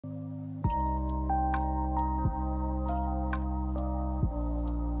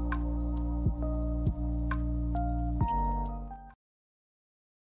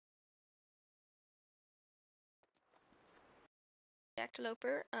back to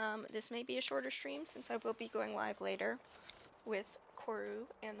Loper. This may be a shorter stream since I will be going live later with Koru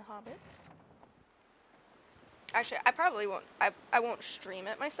and the Hobbits. Actually, I probably won't. I won't stream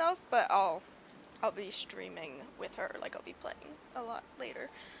it myself, but I'll be streaming with her. Like I'll be playing a lot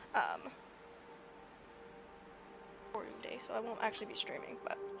later. Koru Day, so I won't actually be streaming,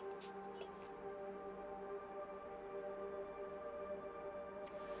 but.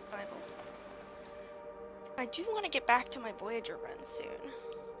 I do want to get back to my Voyager run soon,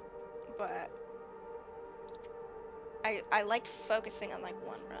 but I like focusing on like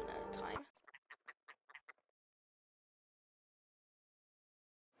one run at a time.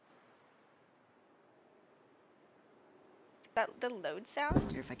 That the load sound? I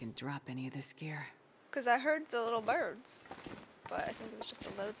wonder if I can drop any of this gear. Because I heard the little birds, but I think it was just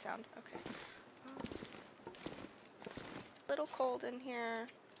a load sound. Okay. Little cold in here.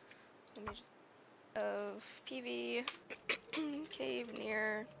 Let me just of PV cave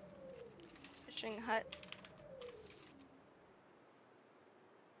near fishing hut.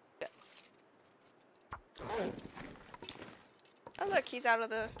 Yes. Oh look, he's out of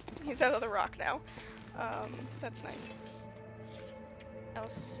the rock now. That's nice.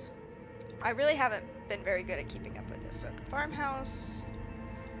 Else, I really haven't been very good at keeping up with this. So at the farmhouse,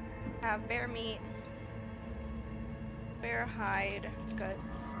 have bear meat, bear hide,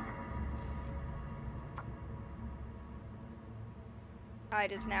 guts.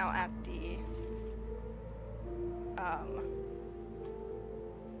 Hide is now at the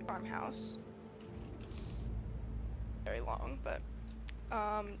farmhouse. Very long, but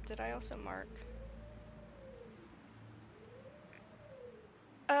did I also mark?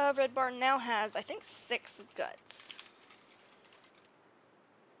 Red Barn now has, I think, 6 guts.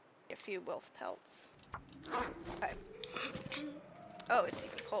 A few wolf pelts. Okay. Oh, it's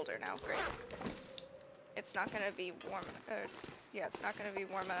even colder now. Great. It's not gonna be warm. It's not gonna be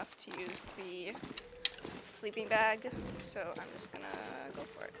warm enough to use the sleeping bag, so I'm just gonna go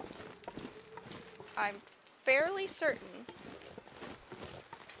for it. I'm fairly certain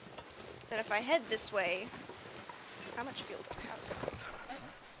that if I head this way, how much fuel do I have?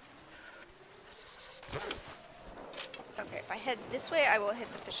 Okay, if I head this way, I will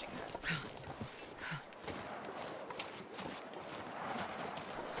hit the fishing hut.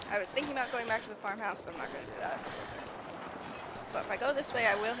 I was thinking about going back to the farmhouse, but I'm not going to do that. But if I go this way,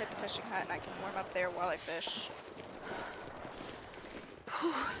 I will hit the fishing hut, and I can warm up there while I fish.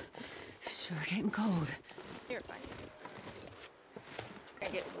 Sure getting cold. You're fine. I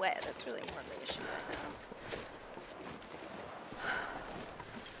get wet. That's really more of the issue right now.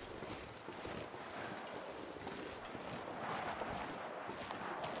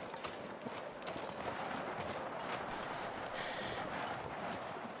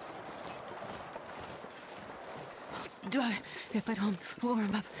 If I don't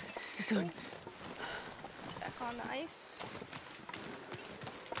warm up soon. Back on the ice.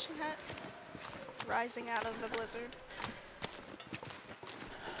 Fishing hut. Rising out of the blizzard.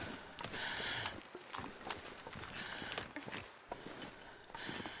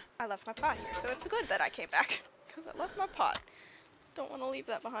 I left my pot here, so it's good that I came back. Because I left my pot. Don't want to leave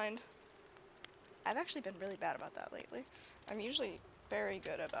that behind. I've actually been really bad about that lately. I'm usually very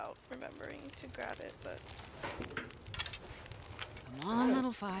good about remembering to grab it, but... Come on,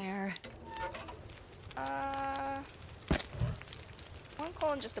 little fire. One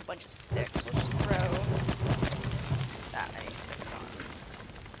coal and just a bunch of sticks. We'll just throw that many sticks on.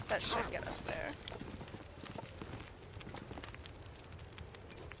 That should get us there.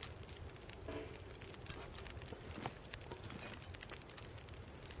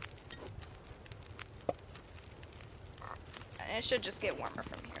 And it should just get warmer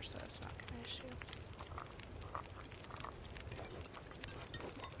from here, so it's not an issue.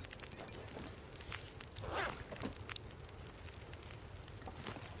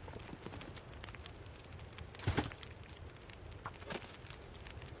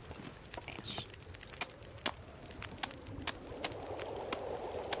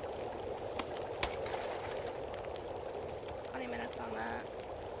 On that.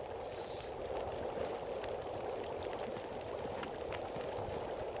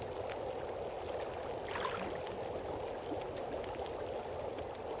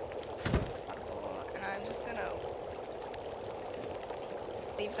 And I'm just gonna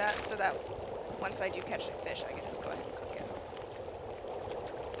leave that so that once I do catch a fish, I can just go ahead and cook it.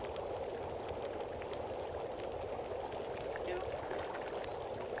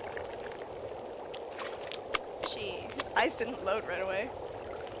 Ice didn't load right away.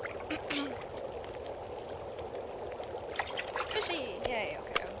 Fishy! Yay,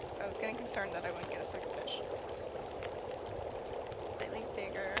 okay. I was getting concerned that I wouldn't get a second fish.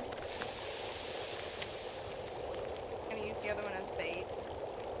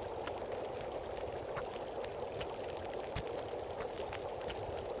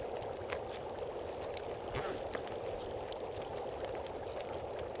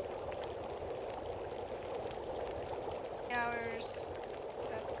 hours.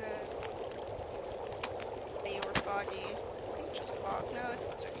 That's good. They were foggy. I think just fog. No, it's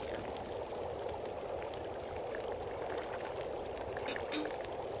blizzard here.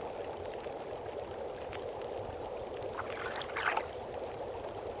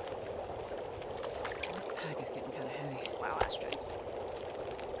 This pack is getting kind of heavy. Wow, Astrid.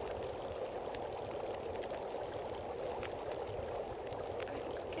 I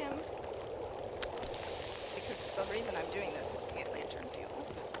can cook him. Because the reason I'm doing this is to get lantern fuel.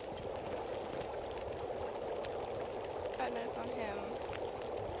 5 minutes on him.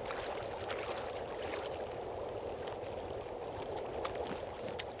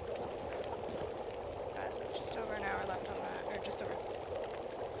 Got just over an hour left on that, or just over.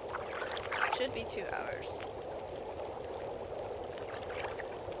 Should be 2 hours.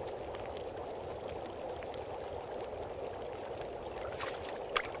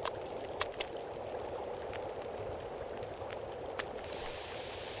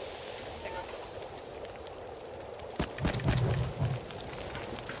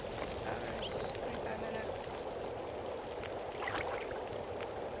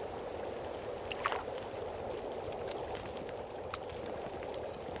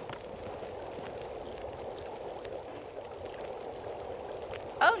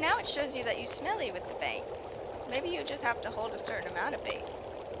 Oh, now it shows you that you smelly with the bait. Maybe you just have to hold a certain amount of bait.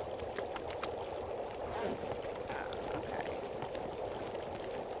 Okay.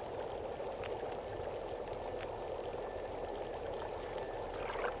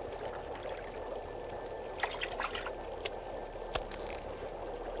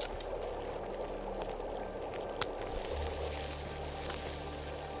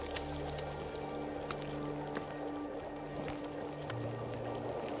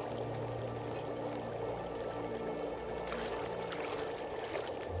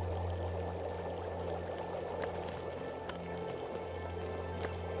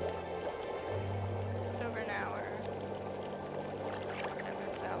 Over an hour. 10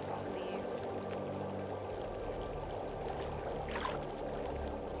 minutes out, I'll leave.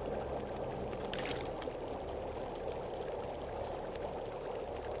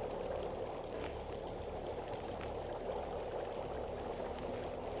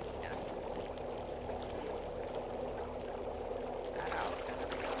 Yeah. Got out.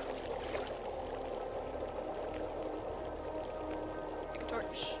 Take a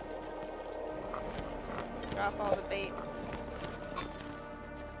torch. Drop all the bait.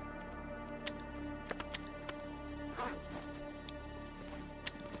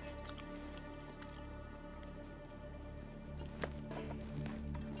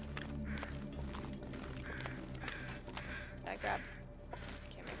 I grab.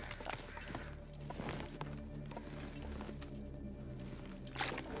 Can't make my stuff.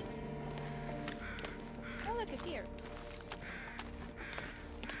 Oh, look, a deer.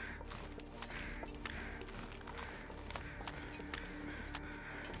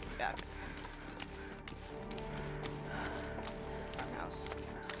 Back. Farmhouse.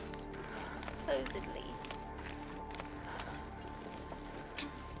 Supposedly.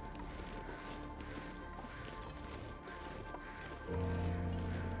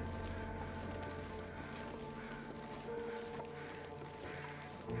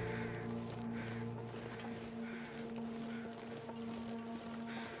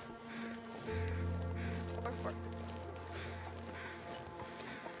 Or fork.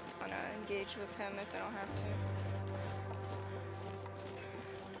 Wanna engage with him if I don't have to.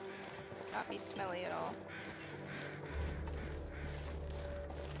 Not be smelly at all.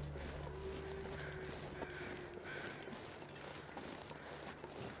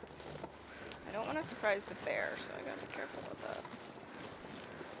 I don't want to surprise the bear, so I gotta be careful with that.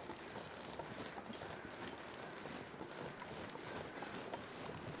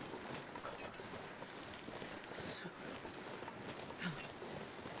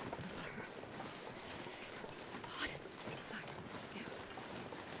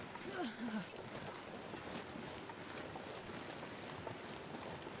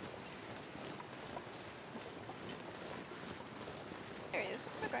 There he is.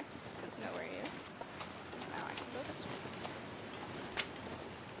 Okay. Good to know where he is. Now I can go this way.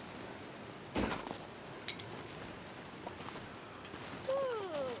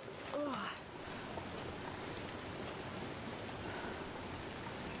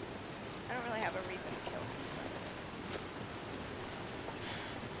 I don't really have a reason to kill him, so.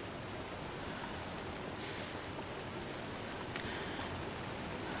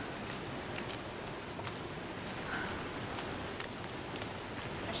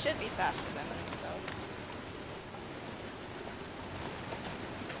 I should be faster than him, though.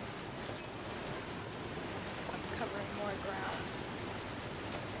 I'm covering more ground.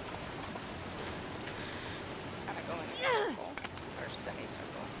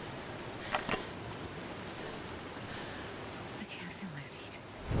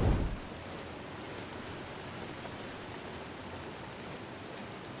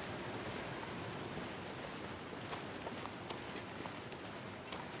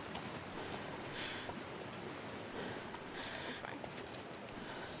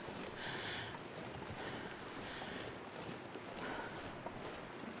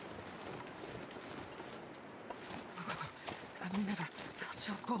 I've never felt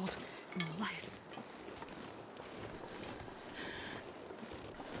so cold in my life.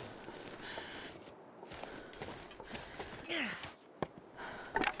 Yeah,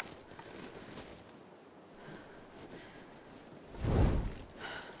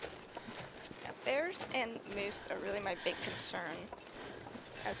 bears and moose are really my big concern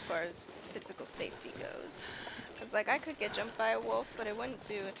as far as physical safety goes. Because, like, I could get jumped by a wolf, but it wouldn't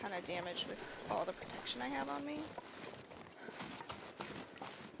do a ton of damage with all the protection I have on me.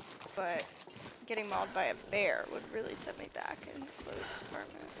 But getting mauled by a bear would really set me back in the clothes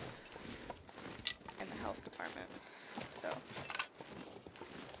department and the health department. So,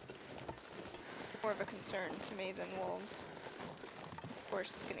 more of a concern to me than wolves. Of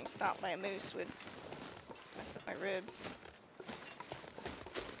course, getting stomped by a moose would mess up my ribs.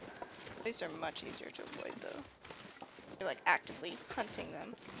 Moose are much easier to avoid, though. You're like actively hunting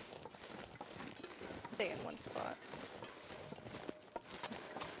them. Stay in one spot.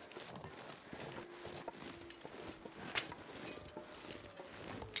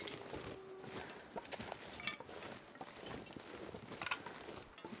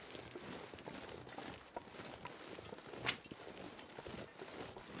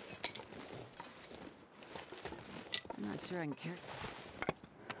 I'm not sure I can carry.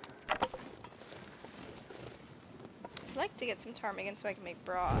 I'd like to get some ptarmigan so I can make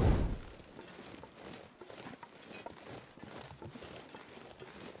broth.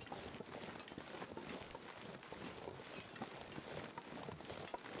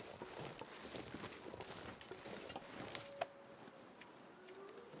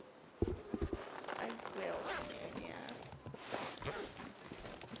 I will soon, yeah.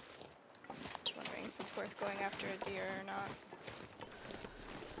 Just wondering if it's worth going after a deer or not.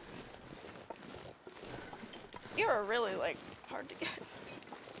 Deer are really, like, hard to get.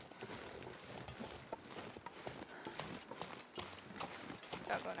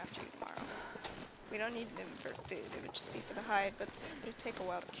 Not going after you tomorrow. We don't need them for food, it would just be for the hide, but it would take a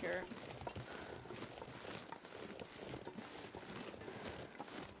while to cure.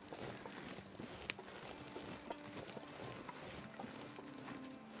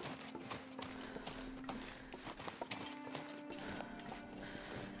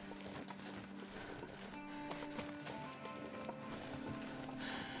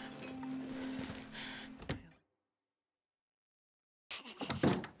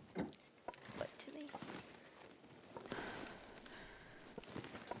 What to me?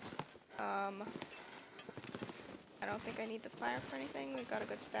 I don't think I need the fire for anything. We've got a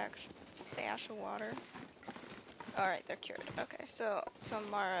good stash of water. Alright, they're cured. Okay, so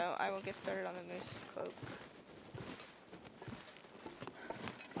tomorrow I will get started on the moose cloak.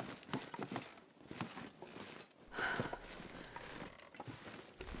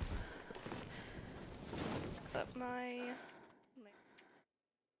 But my...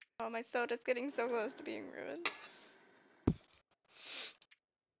 Oh, my soda's getting so close to being ruined.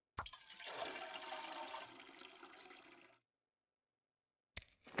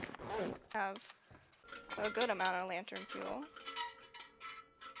 Have a good amount of lantern fuel.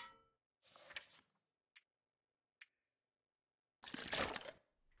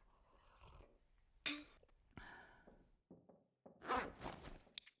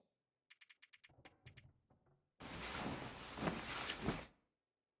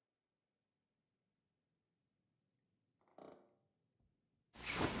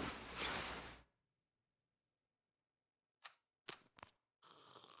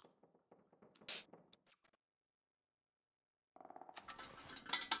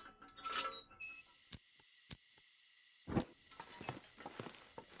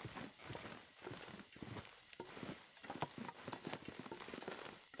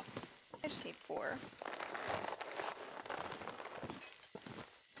 I just need 4.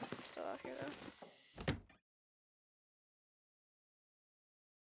 Still out here though.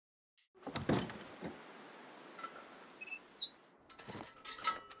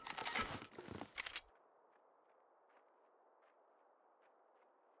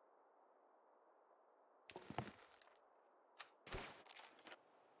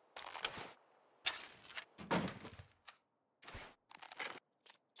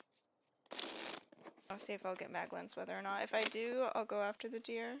 I'll see if I'll get maglins whether or not. If I do, I'll go after the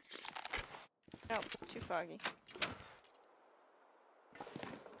deer. Nope, too foggy.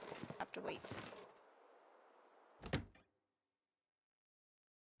 Have to wait.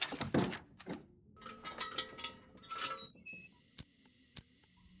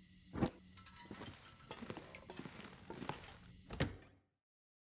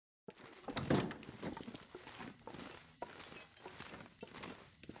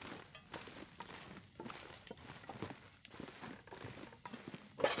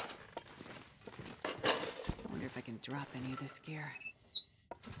 drop any of this gear.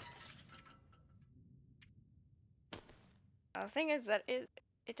 The thing is that it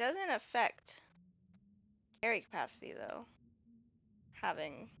doesn't affect carry capacity though,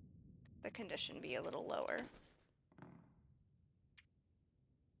 having the condition be a little lower.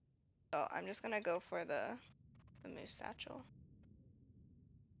 So I'm just gonna go for the moose satchel.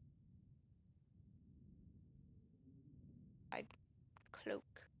 I cloak.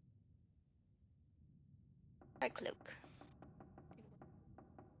 I cloak.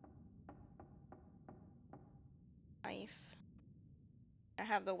 Knife. I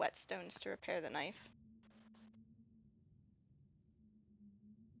have the whetstones to repair the knife.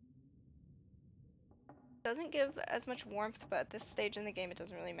 Doesn't give as much warmth, but at this stage in the game it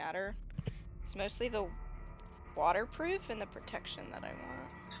doesn't really matter. It's mostly the waterproof and the protection that I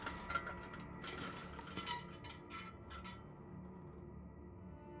want.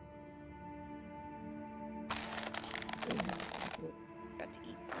 Got to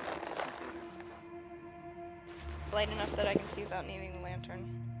eat. Get some food. Light enough that I can see without needing the lantern.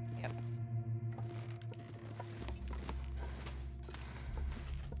 Yep.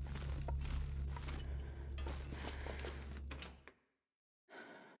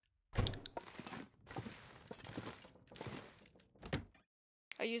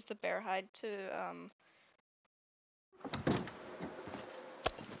 I used the bear hide to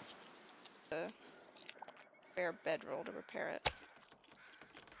the bear bedroll to repair it.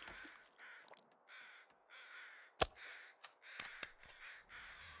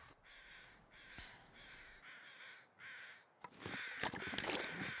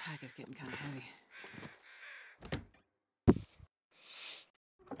 This pack is getting kind of heavy.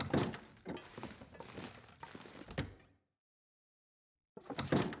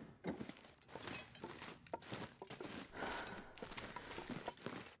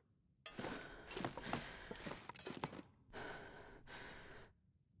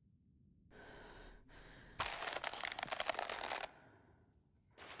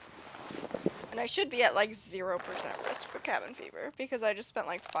 And I should be at like 0% risk for cabin fever because I just spent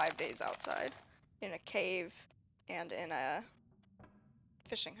like 5 days outside in a cave and in a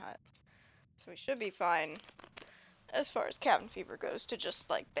fishing hut. So we should be fine as far as cabin fever goes to just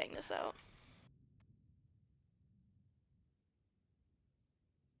like bang this out.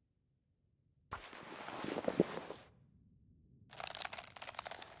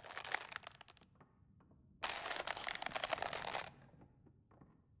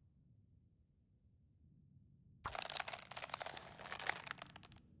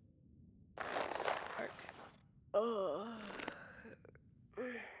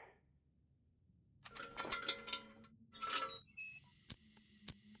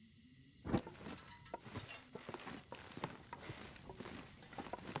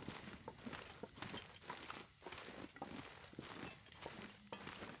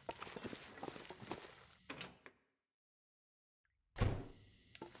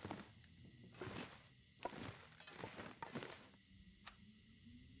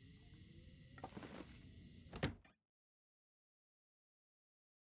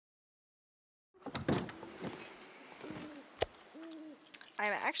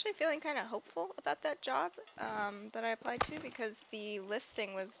 I'm actually feeling kind of hopeful about that job that I applied to because the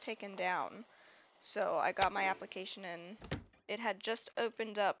listing was taken down. So I got my application in. It had just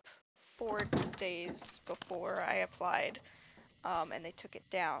opened up 4 days before I applied, and they took it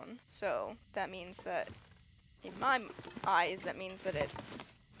down. So that means that, in my eyes, that means that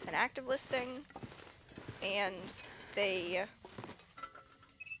it's an active listing, and they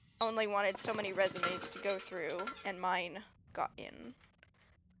only wanted so many resumes to go through, and mine got in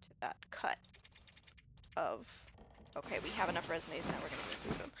to that cut of, okay, we have enough resumes now, we're gonna go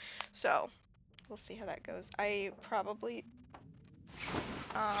through them. So we'll see how that goes. I probably,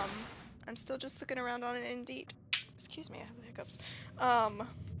 I'm still just looking around on it Indeed. Excuse me, I have the hiccups.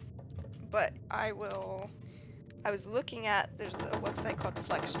 But I was looking at, there's a website called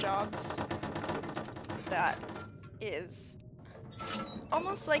Flex Jobs that is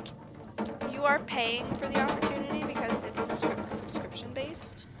almost like you are paying for the opportunity because it's subscription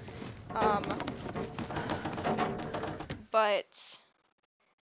based. But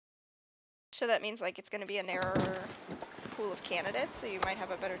so that means like it's going to be a narrower pool of candidates, so you might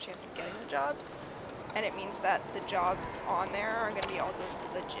have a better chance of getting the jobs. And it means that the jobs on there are going to be all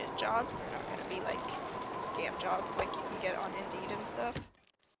the legit jobs. They're not going to be like some scam jobs like you can get on Indeed and stuff.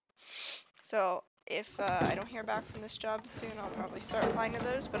 So if I don't hear back from this job soon, I'll probably start applying to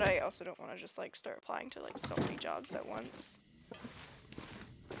those, but I also don't want to just like start applying to like so many jobs at once.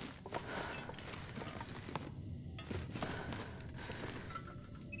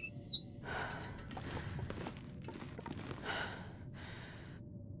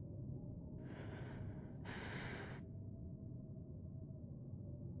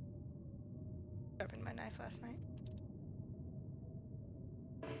 Sharpened my knife last night.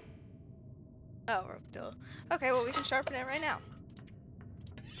 Oh, still. Okay, well we can sharpen it right now.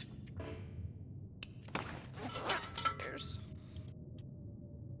 There's.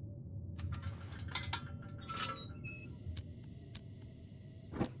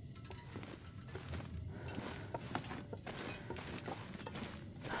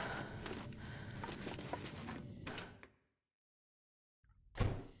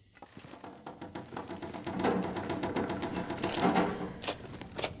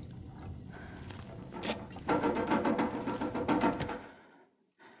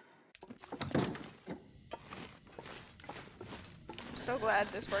 So glad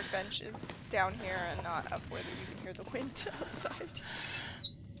this workbench is down here and not up where you can hear the wind outside.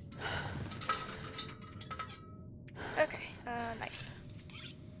 Okay, knife.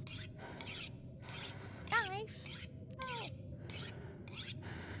 Knife! Oh.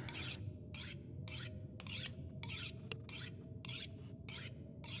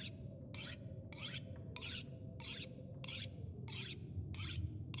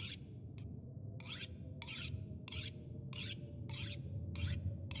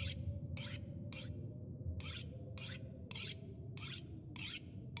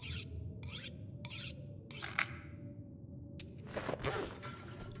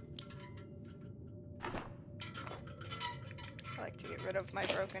 I like to get rid of my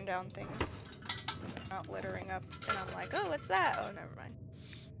broken down things so they're not littering up and I'm like, oh, what's that? Oh, never mind.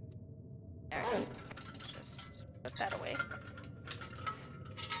 There we go. Just put that away.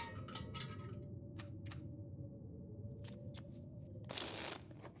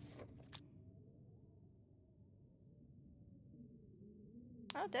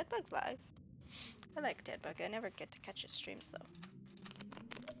 Oh, Deadbug's live. I like Deadbug. I never get to catch his streams though.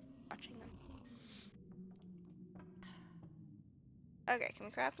 Watching them. Okay, can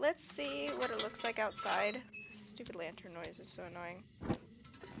we craft? Let's see what it looks like outside. This stupid lantern noise is so annoying.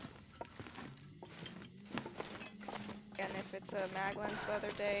 Again, if it's a Maglens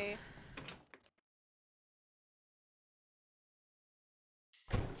weather day.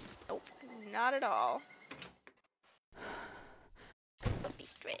 Nope, not at all. Fluffy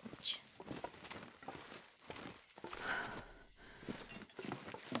stretch.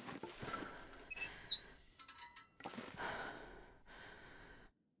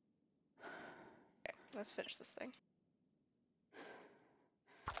 Okay, let's finish this thing.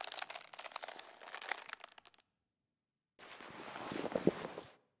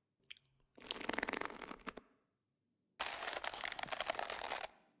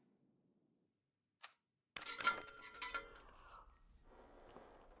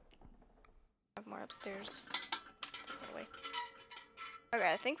 I have more upstairs. Put it away.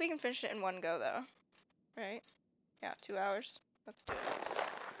 Okay, I think we can finish it in one go though. Right? Yeah, 2 hours. Let's do it.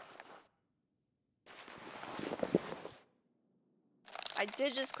 I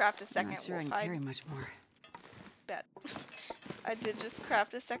did just craft a second Not sure I wolf can hide. carry much more. Bet. I did just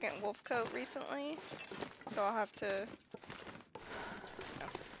craft a second wolf coat recently, so I'll have to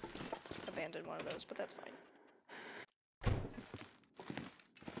abandon one of those, but that's fine.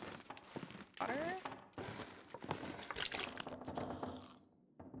 Water.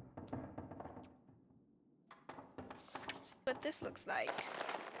 What this looks like.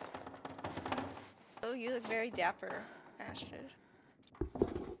 Oh, you look very dapper, Astrid.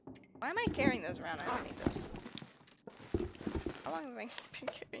 Why am I carrying those around? I don't need those. How long have I been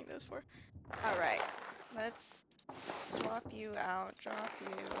carrying those for? Alright, let's swap you out, drop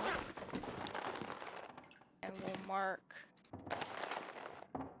you, and we'll mark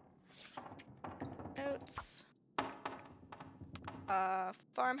notes.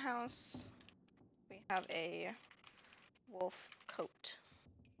 Farmhouse. We have a wolf coat.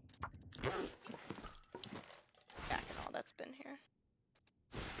 Back and all that's been here.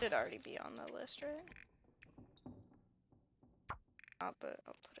 Should already be on the list, right? I'll put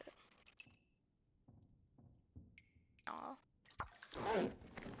it. Aw.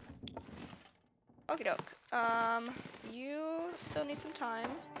 Okie doke. You still need some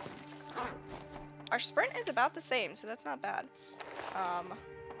time. Our sprint is about the same, so that's not bad.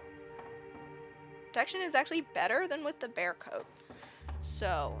 Protection is actually better than with the bear coat.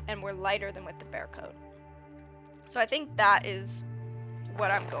 So, and we're lighter than with the bear coat. So I think that is what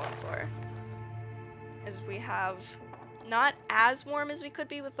I'm going for. Is we have not as warm as we could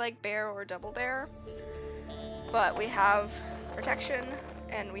be with like bear or double bear, but we have protection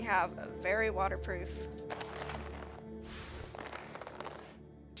and we have a very waterproof.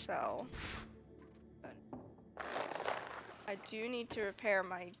 So I do need to repair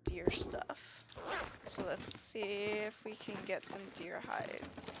my deer stuff. So let's see if we can get some deer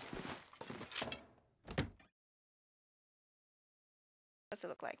hides. What's it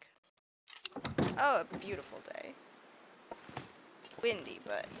look like? Oh, a beautiful day. Windy,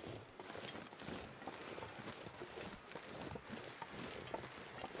 but...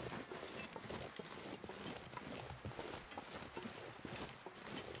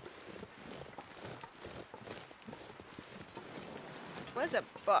 was a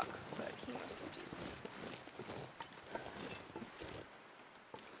buck, but he must have just...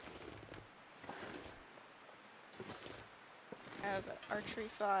 I have archery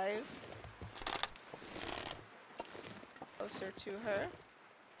 5. Closer to her.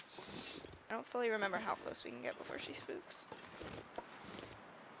 I don't fully remember how close we can get before she spooks.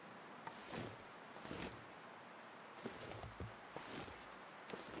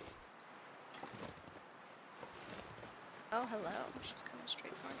 Oh, hello. She's coming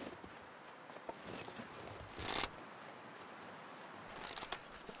straight for me.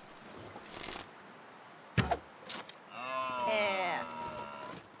 Yeah.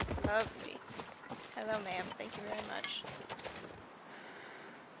 Lovely. Hello, ma'am. Thank you very much.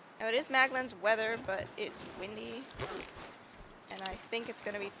 Now, it is Magland's weather, but it's windy. And I think it's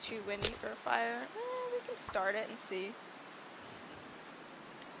going to be too windy for a fire. We can start it and see.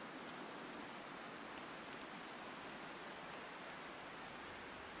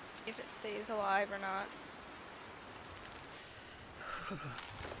 If it stays alive or not.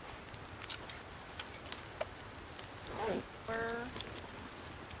 We're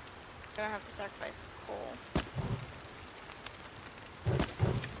gonna have to sacrifice coal.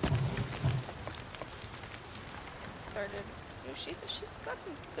 Started. Ooh, she's got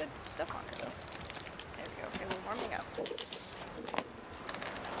some good stuff on her though. There we go. Okay, we're warming up. Okay,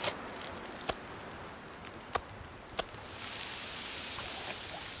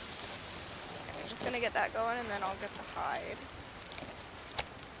 we're just gonna get that going, and then I'll get the hide.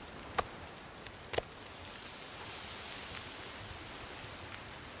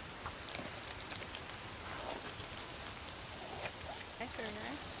 Nice, very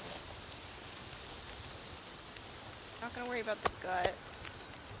nice. Not gonna worry about the guts.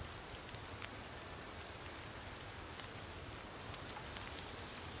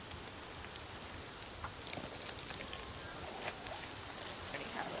 Already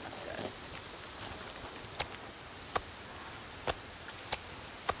have enough guts.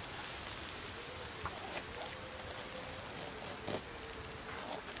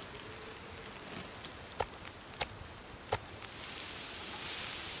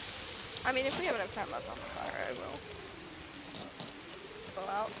 I mean, if we have enough time left on the fire, I will go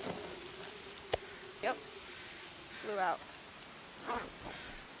out. Yep. Flew out.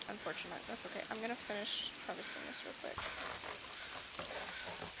 Unfortunate. That's okay. I'm gonna finish harvesting this real quick.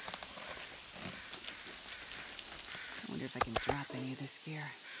 I wonder if I can drop any of this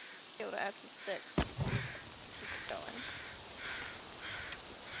gear. Be able to add some sticks. Keep it going.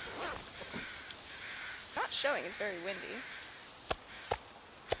 Not showing. It's very windy.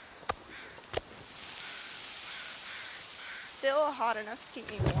 Still hot enough to keep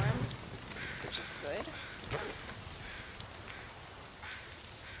me warm, which is good.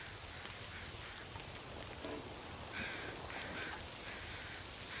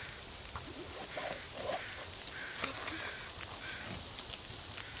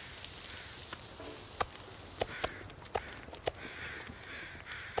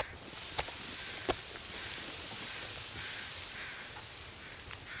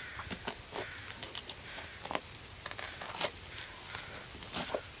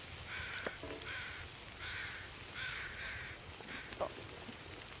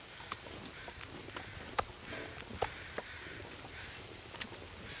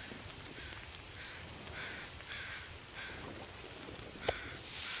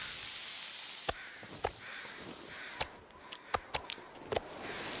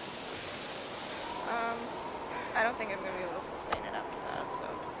 I don't think I'm going to be able to sustain it after that, so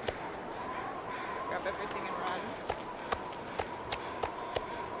grab everything and run.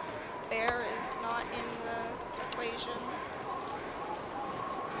 Bear is not in the equation.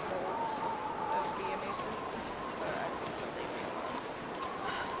 Wolves, that would be a nuisance, but I think they'll leave me alone.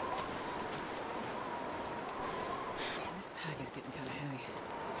 This pack is getting kind of heavy.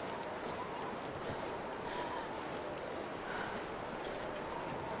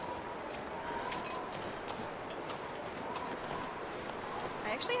 I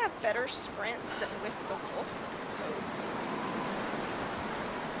actually have better sprint than with the wolf coat.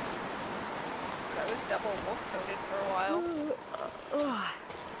 I was double wolf coated for a while.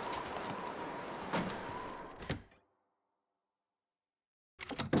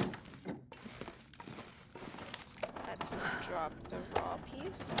 Let's drop the raw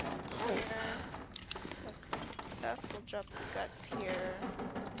piece. Here. stuff. We'll drop the guts here.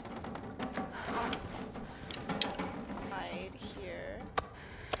 Hide here.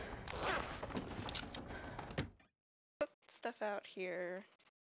 Put stuff out here.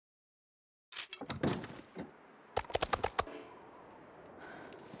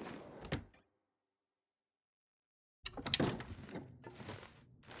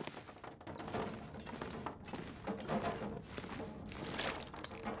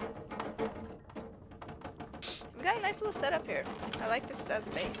 We got a nice little setup here. I like this as a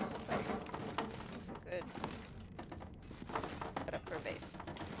base. Like, it's a good setup for a base.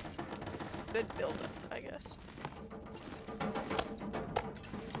 Good build-up, I guess.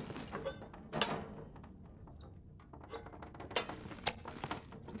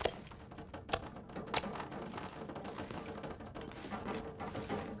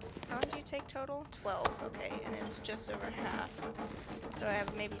 How long do you take total? 12, okay, and it's just over half. So I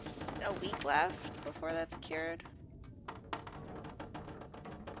have maybe a week left before that's cured.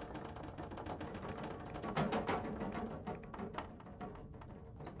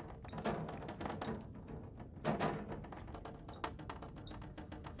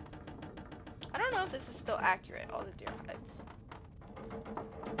 I don't know if this is still accurate, all the deer hides.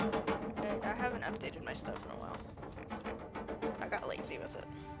 I haven't updated my stuff in a while. I got lazy with it.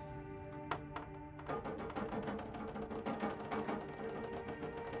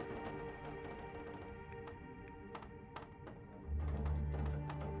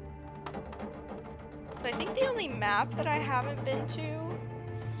 I think the only map that I haven't been to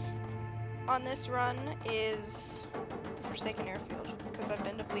on this run is the Forsaken Airfield. Because I've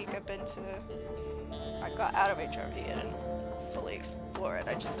been to Bleak, I got out of HRV, I didn't fully explore it.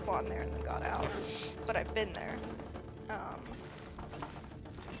 I just spawned there and then got out. But I've been there.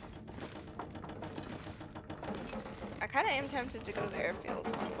 I kind of am tempted to go to the airfield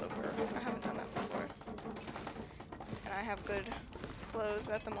on Loper. I haven't done that before. And I have good clothes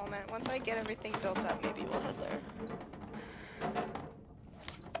at the moment. Once I get everything built up, maybe we'll head there.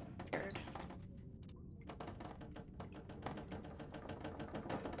 Weird.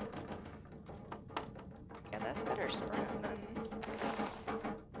 Yeah, that's better sprint than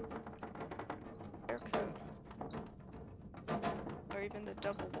aircoat. Or even the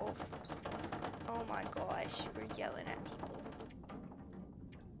double wolf. Oh my gosh, we're yelling at people.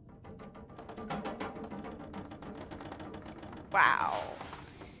 Wow.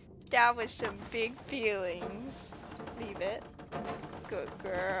 That was some big feelings. Leave it. Good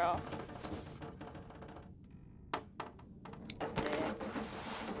girl.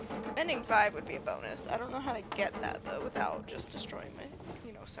 Ending 5 would be a bonus. I don't know how to get that though without just destroying my,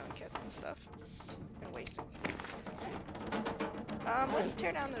 sound kits and stuff. And wasting. Let's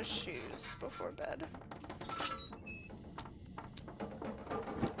tear down those shoes before bed.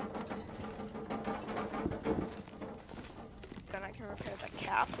 Then I can repair the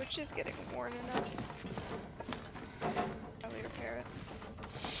cap, which is getting worn enough. Probably repair it.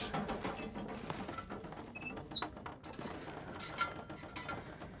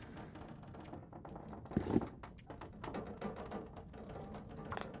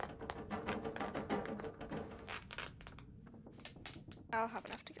 I'll have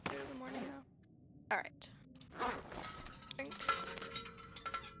enough to get through the morning now. Alright. Drink.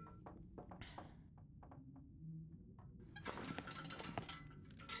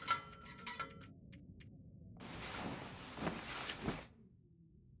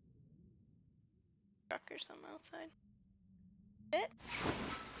 Truck or something outside. It?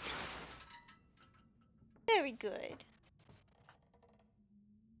 Very good.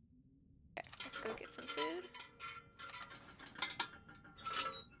 Okay, let's go get some food.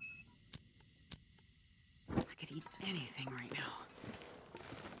 I could eat anything right now.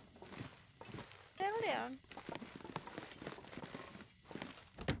 Settle down.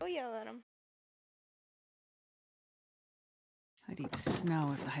 Go yell at him. I'd eat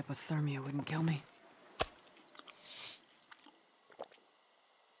snow if the hypothermia wouldn't kill me.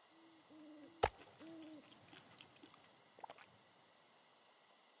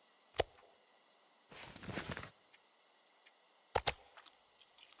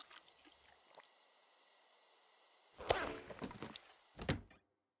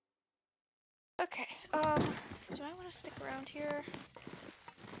 Okay, do I want to stick around here?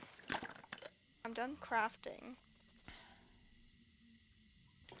 I'm done crafting.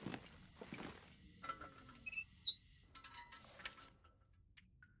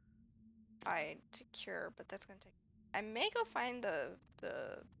 To cure, but that's gonna take. I may go find the. I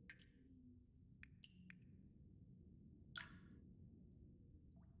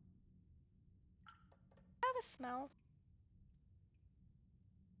have a smell.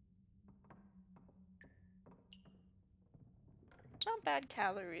 Not bad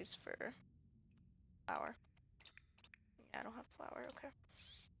calories for flour. Yeah, I don't have flour, okay.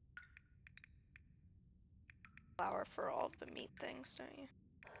 Flour for all of the meat things, don't you?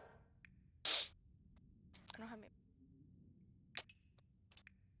 I don't have meat.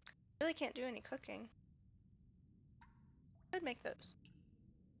 Really can't do any cooking. I'd make those.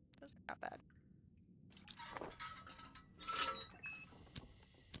 Those are not bad.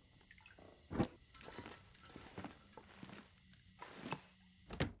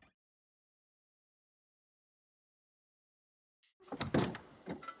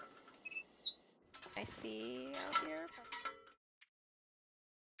 I see out here.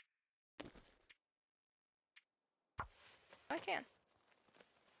 I can.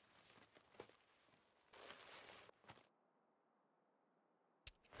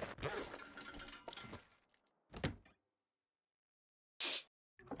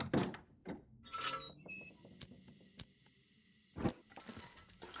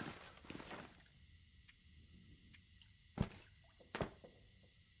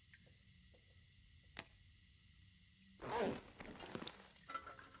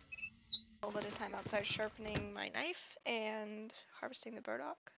 A little bit of time outside sharpening my knife and harvesting the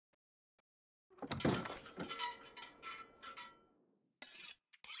burdock.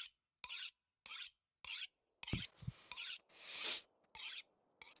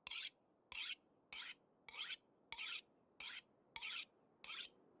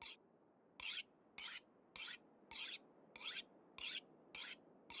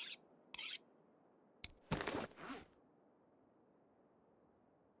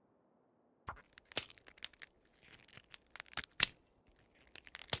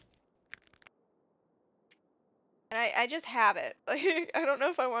 And I just have it. Like, I don't know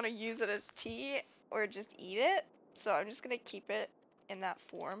if I want to use it as tea or just eat it. So I'm just gonna keep it in that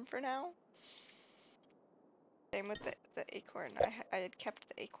form for now. Same with the acorn. I had kept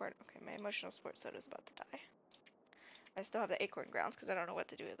the acorn. Okay, my emotional sports soda is about to die. I still have the acorn grounds because I don't know what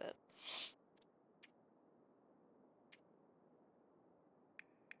to do with it.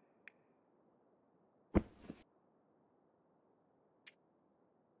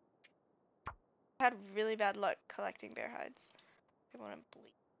 I had really bad luck collecting bear hides. I want to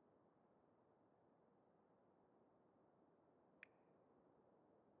bleed.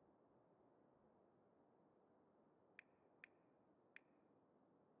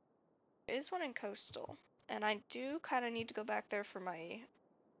 There is one in coastal, and I do kind of need to go back there for my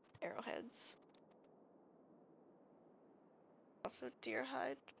arrowheads. Also deer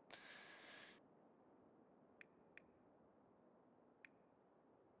hide.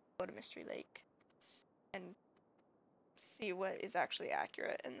 Go to Mystery Lake and see what is actually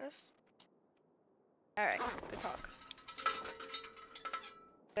accurate in this. Alright, good talk.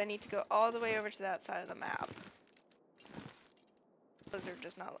 I need to go all the way over to that side of the map. Blizzard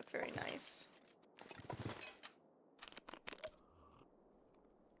does not look very nice.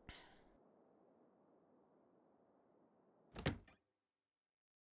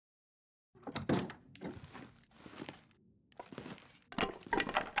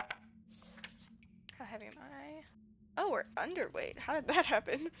 How heavy am I? Oh, we're underweight. How did that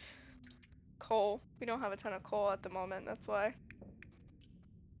happen? Coal. We don't have a ton of coal at the moment, that's why.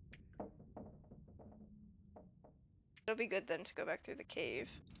 It'll be good then to go back through the cave.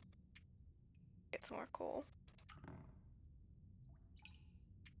 Get some more coal.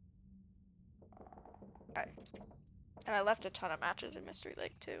 Okay. And I left a ton of matches in Mystery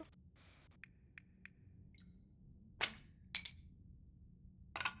Lake too.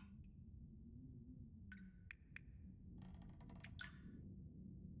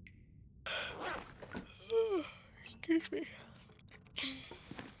 Excuse me.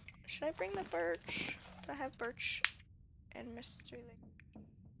 Should I bring the birch? I have birch and Mystery Lake.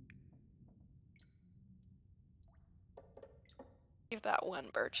 Leave that one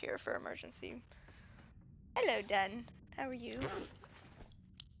birch here for emergency. Hello, Den. How are you?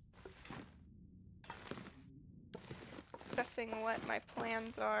 Discussing what my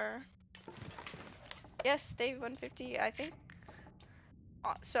plans are. Yes, Dave 150, I think.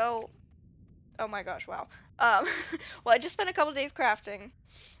 So, oh my gosh, wow. Well, I just spent a couple days crafting.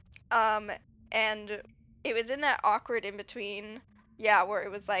 And it was in that awkward in between, yeah, where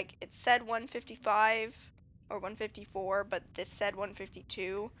it was like, it said 155 or 154, but this said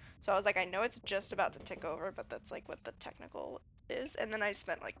 152. So I was like, I know it's just about to tick over, but that's like what the technical is. And then I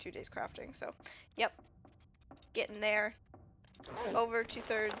spent like 2 days crafting, so yep. Getting there. Over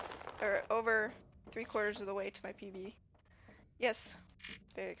 2/3, or over 3/4 of the way to my PB. Yes,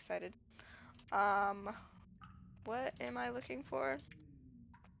 very excited. What am I looking for?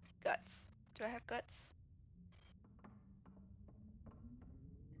 Guts. Do I have guts?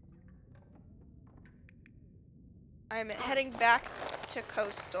 I'm heading back to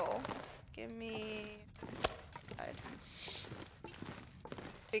coastal. Give me...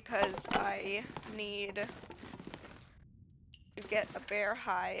 because I need to get a bear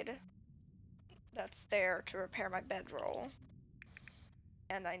hide that's there to repair my bedroll.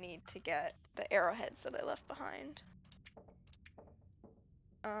 And I need to get the arrowheads that I left behind.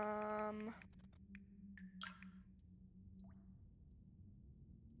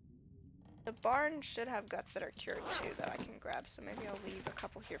 The barn should have guts that are cured too that I can grab, so maybe I'll leave a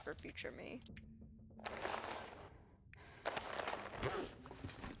couple here for future me.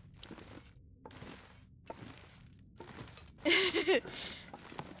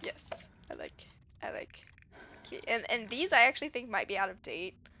 Yes, I like. Okay. And these I actually think might be out of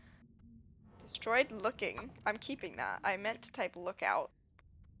date. Destroyed looking. I'm keeping that. I meant to type lookout,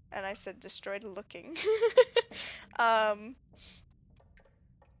 and I said destroyed looking.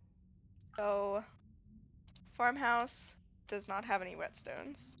 So farmhouse does not have any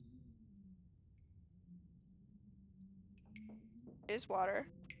whetstones. There's water.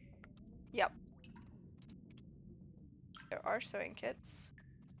 Yep. There are sewing kits.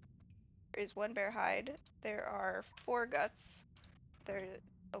 There is 1 bear hide. There are 4 guts. There's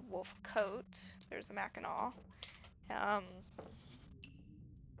a wolf coat. There's a mackinaw.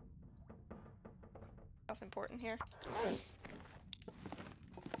 What's important here?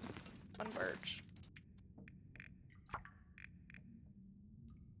 1 birch.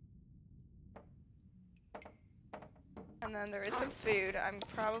 And then there is some food. I'm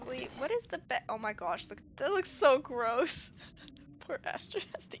probably... What is the bet? Oh my gosh, look, that looks so gross. Poor Astrid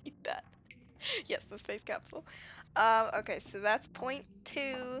has to eat that. Yes, the space capsule. Okay, so that's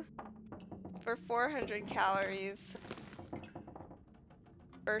 0.2 for 400 calories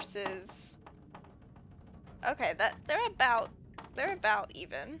versus... Okay, they're about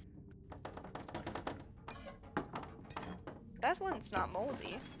even. That one's not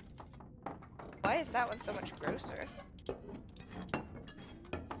moldy. Why is that one so much grosser?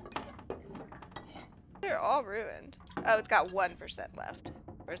 They're all ruined. Oh, it's got 1% left.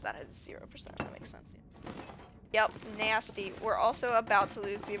 Whereas that has 0%. That makes sense. Yep, nasty. We're also about to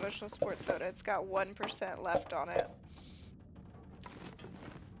lose the emotional support soda. It's got 1% left on it.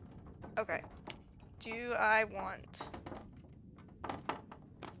 Okay. Do I want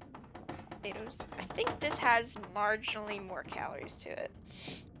potatoes? I think this has marginally more calories to it.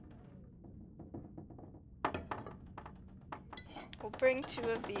 We'll bring 2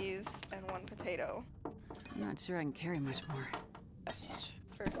 of these and 1 potato. I'm not sure I can carry much more. Just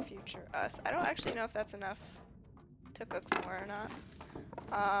for future us. I don't actually know if that's enough to cook more or not.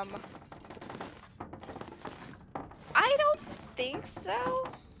 I don't think so.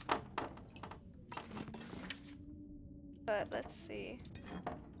 But let's see.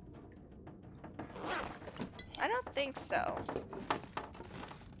 I don't think so.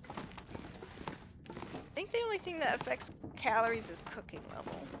 I think the only thing that affects calories is cooking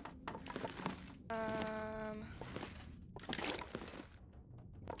level.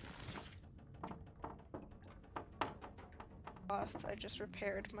 I just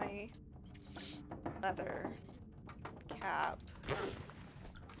repaired my leather cap.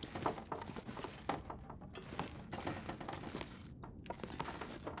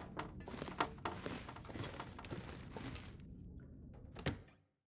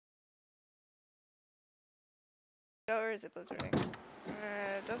 Or is it blizzarding?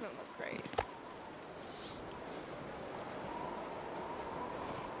 It doesn't look great.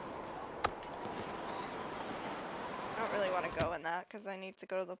 I don't really want to go in that because I need to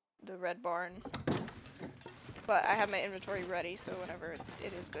go to the red barn. But I have my inventory ready, so whenever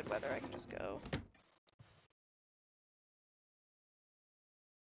it is good weather, I can just go.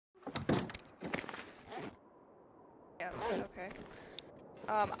 Yeah, okay.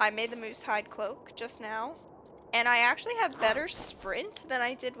 I made the moose hide cloak just now. And I actually have better sprint than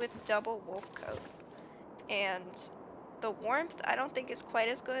I did with double wolf coat. And the warmth I don't think is quite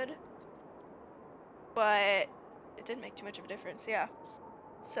as good. But it didn't make too much of a difference, yeah.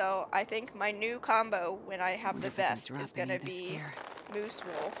 So I think my new combo when I have the vest is gonna be moose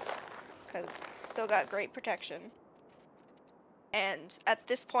wolf. Because still got great protection. And at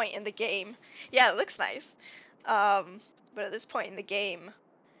this point in the game, yeah, it looks nice. But at this point in the game,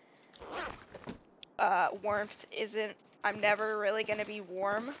 warmth isn't, I'm never really gonna be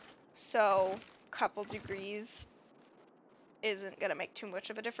warm, so a couple degrees isn't gonna make too much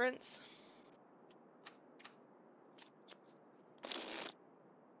of a difference.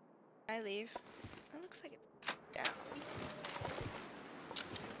 I leave. It looks like it's down.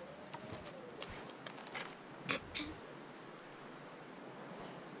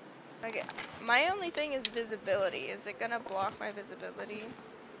 Okay, My only thing is visibility. Is it gonna block my visibility?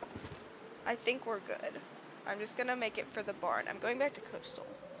 I think we're good. I'm just gonna make it for the barn. I'm going back to coastal.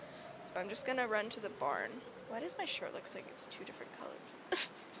 So I'm just gonna run to the barn. Why does my shirt look like it's 2 different colors?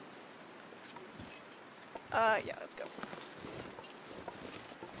 Yeah, let's go.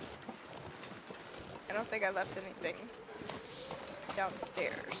 I don't think I left anything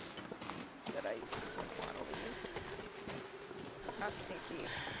downstairs that I want to leave. Not stinky.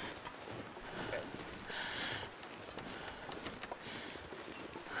 Good.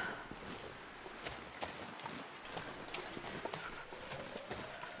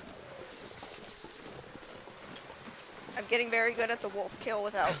 I'm getting very good at the wolf kill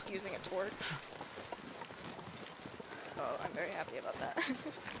without using a torch. Oh, I'm very happy about that.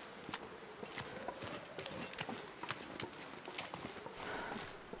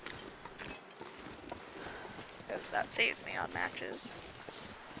 Because that saves me on matches.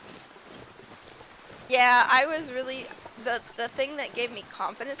 Yeah, I was really... The thing that gave me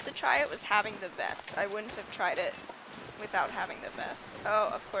confidence to try it was having the vest. I wouldn't have tried it without having the vest.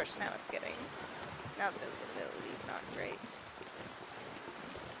 Oh, of course, now it's getting... Now the visibility's not great.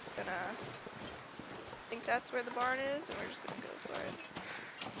 Gonna... I think that's where the barn is, and we're just gonna go for it.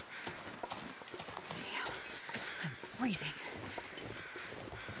 Damn, I'm freezing.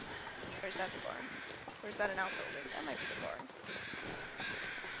 Where's that the barn? Or is that an outbuilding? That might be the barn.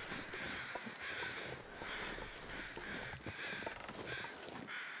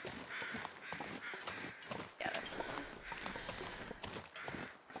 Yeah, that's the one.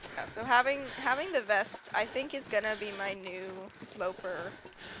 Yeah, so having the vest, I think, is gonna be my new Loper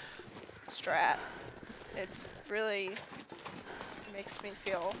strat. It's really makes me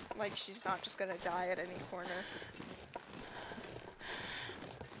feel like she's not just gonna die at any corner.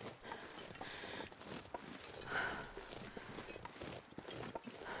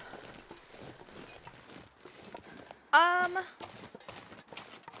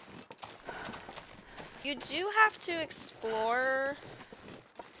 You do have to explore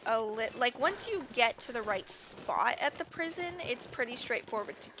like once you get to the right spot at the prison, it's pretty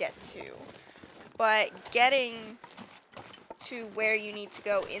straightforward to get to. But getting to where you need to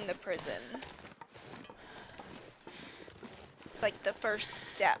go in the prison, like the first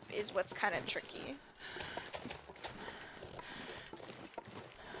step, is what's kind of tricky.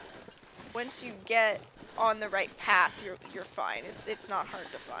 Once you get on the right path, you're fine. It's not hard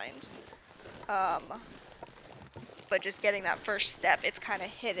to find. But just getting that first step, it's kind of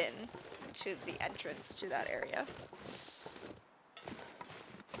hidden to the entrance to that area.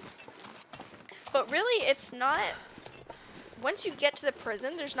 But really, it's not... Once you get to the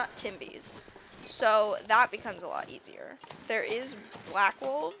prison, there's not Timbies. So that becomes a lot easier. There is black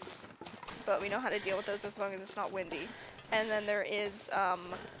wolves, but we know how to deal with those as long as it's not windy. And then there is a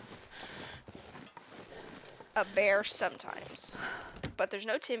bear sometimes. But there's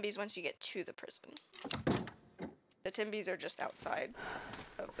no Timbies once you get to the prison. The Timbies are just outside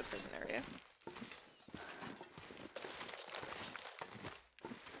of the prison area.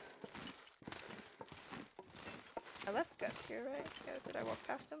 I left Guts here, right? Yeah, did I walk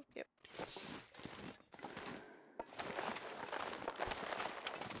past him? Yep.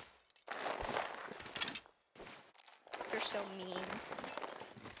 You're so mean.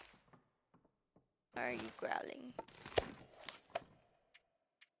 Why are you growling?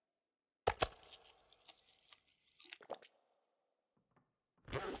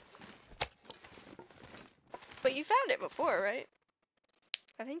 But you found it before, right?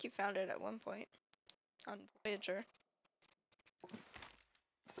 I think you found it at one point on Voyager.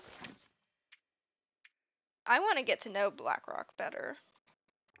 I want to get to know Blackrock better.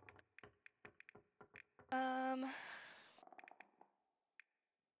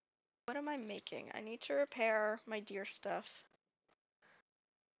 What am I making? I need to repair my deer stuff.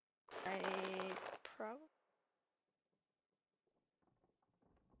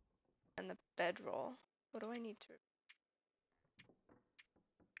 And the bedroll. What do I need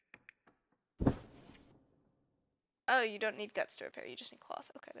to... Oh, you don't need guts to repair, you just need cloth.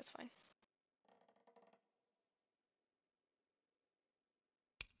 Okay, that's fine.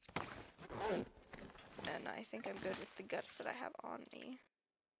 And I think I'm good with the guts that I have on me.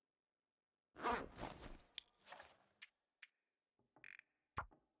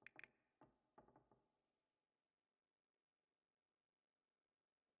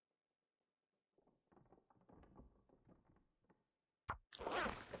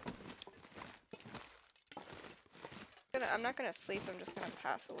 I'm not gonna sleep, I'm just gonna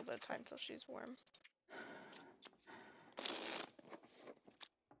pass a little bit of time till she's warm.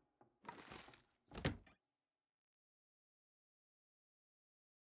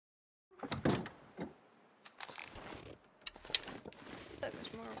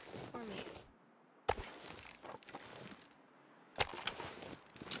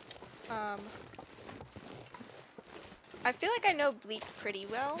 I feel like I know Bleak pretty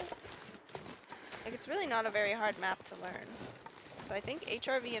well. Like, it's really not a very hard map to learn. So I think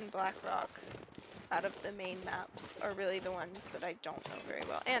HRV and Blackrock, out of the main maps, are really the ones that I don't know very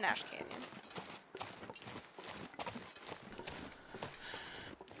well. And Ash Canyon.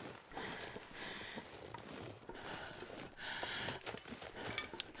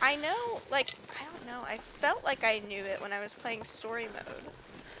 I know, like, I don't know, I felt like I knew it when I was playing story mode.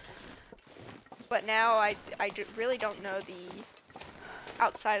 But now I really don't know the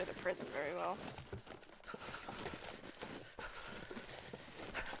outside of the prison very well.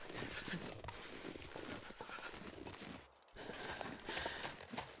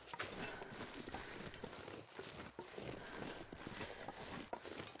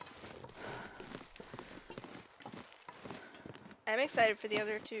 I'm excited for the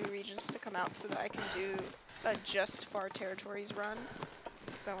other two regions to come out so that I can do a just Far Territories run.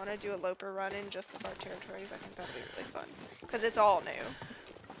 So I want to do a Loper run in just the Far Territories. I think that'll be really fun because it's all new,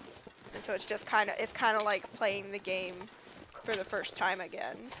 and so it's just kind of like playing the game for the first time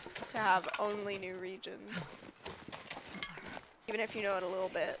again to have only new regions. Even if you know it a little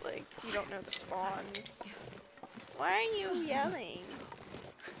bit, like you don't know the spawns. Why are you yelling?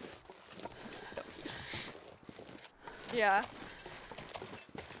 Yeah.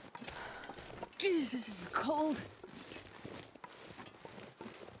 Jesus, this is cold.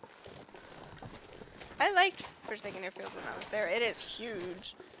 I liked Forsaken Airfield when I was there. It is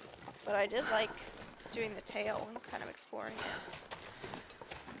huge, but I did like doing the tail and kind of exploring it.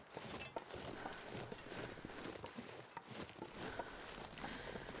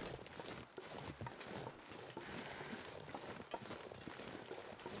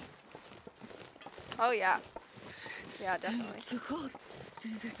 Oh yeah. Yeah, definitely. It's so cold.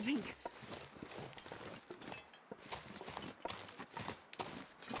 This is a thing.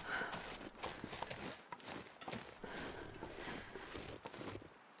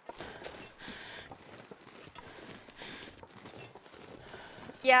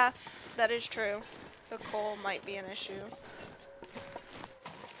 Yeah, that is true. The coal might be an issue.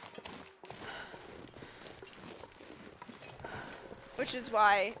 Which is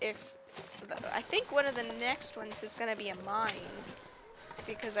why I think one of the next ones is gonna be a mine.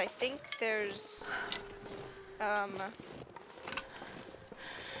 Because I think there's the,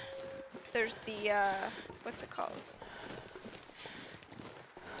 what's it called?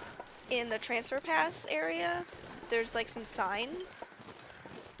 In the transfer pass area, there's like some signs.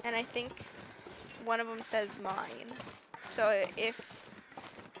 And I think one of them says mine. So if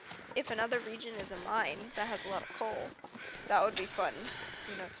another region is a mine that has a lot of coal, that would be fun,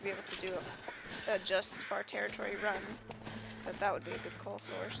 you know, to be able to do a just Far Territory run. But that would be a good coal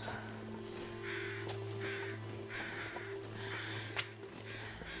source.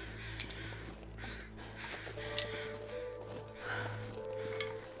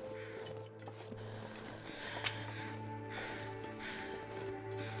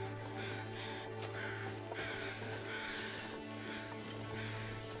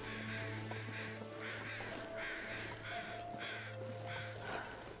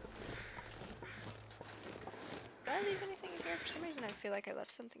 Did I leave anything in here? For some reason I feel like I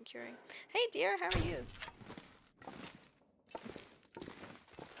left something curing. Hey dear, how are you?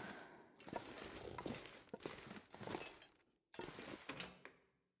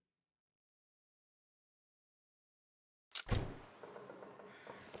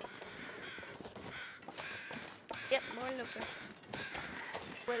 Yep, more Loper.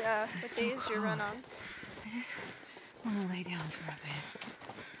 What day is your run on? I just want to lay down for a bit.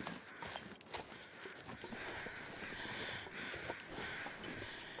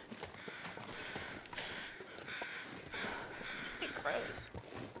 It grows.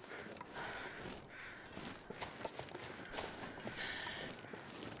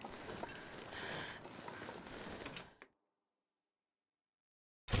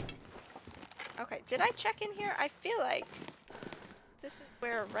 Okay, did I check in here? I feel like this is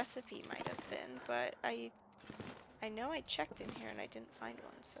where a recipe might have been, but I know I checked in here and I didn't find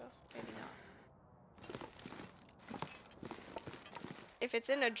one, so maybe not. If it's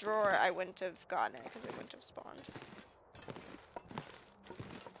in a drawer, I wouldn't have gotten it because it wouldn't have spawned.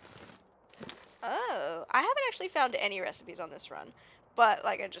 Oh, I haven't actually found any recipes on this run, but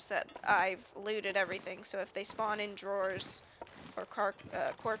like I just said, I've looted everything, so if they spawn in drawers or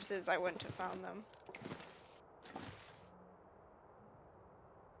corpses, I wouldn't have found them.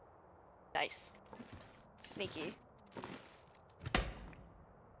 Nice. Sneaky.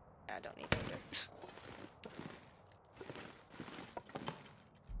 I don't need thunder.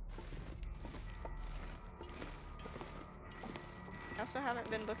 I also haven't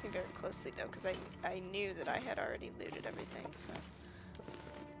been looking very closely though, because I knew that I had already looted everything, so.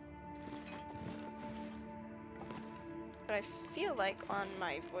 But I feel like on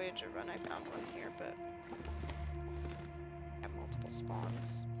my Voyager run I found one here, but I have multiple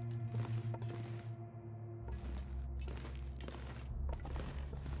spawns.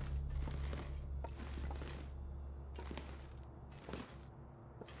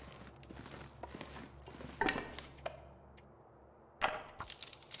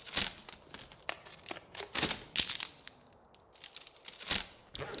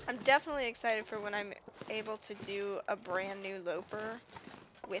 I'm definitely excited for when I'm able to do a brand new Loper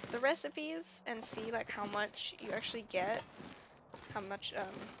with the recipes and see like how much you actually get, how much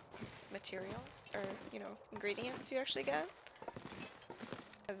material or ingredients you actually get,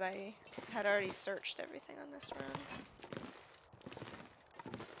 because I had already searched everything on this run.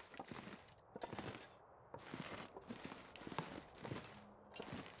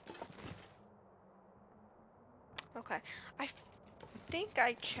 Okay, I think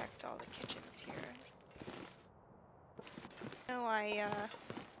I checked all the kitchens here. No, I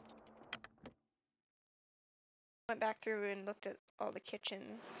went back through and looked at all the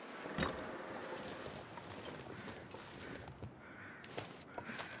kitchens.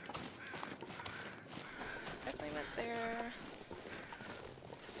 Definitely went there.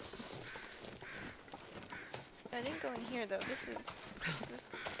 I didn't go in here though. This looks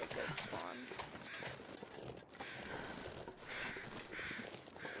like a good spawn.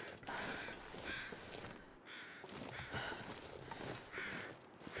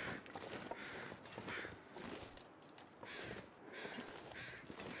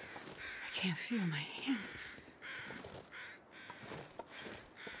 I can't feel my hands.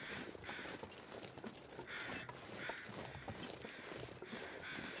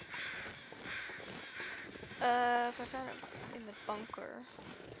 If I found it in the bunker.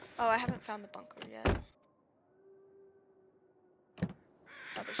 Oh, I haven't found the bunker yet.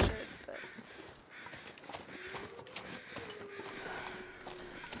 Probably should, but.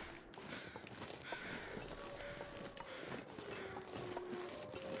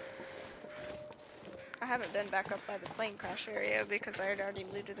 I haven't been back up by the plane crash area because I had already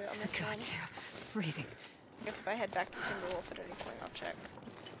looted it on this God, one. yeah. Freezing. I guess if I head back to Timberwolf at any point, I'll check.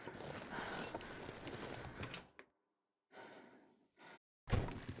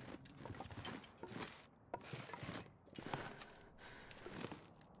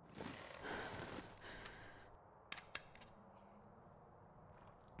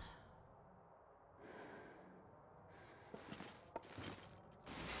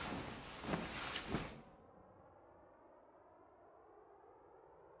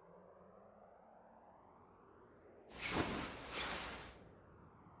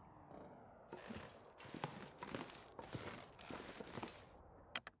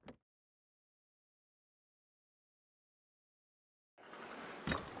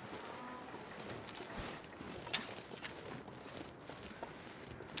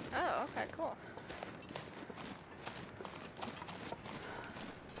 Oh, okay, cool.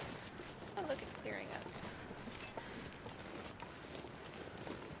 Oh, look, it's clearing up.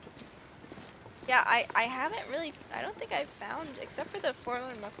 Yeah, I haven't really, I don't think I've found, except for the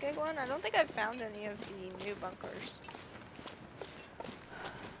Forlorn Muskeg one, I don't think I've found any of the new bunkers.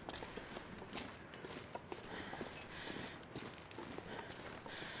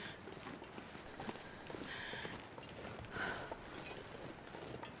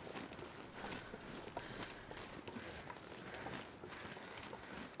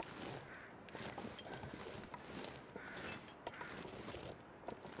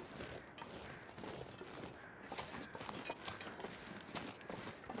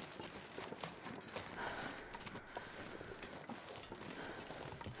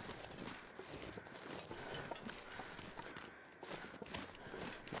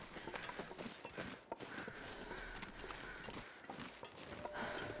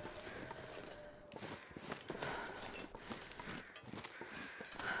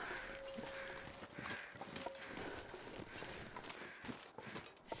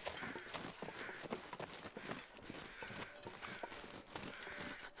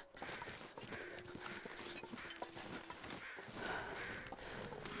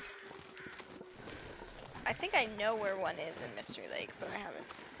 I think I know where one is in Mystery Lake, but I haven't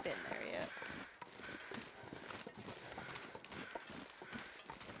been there yet.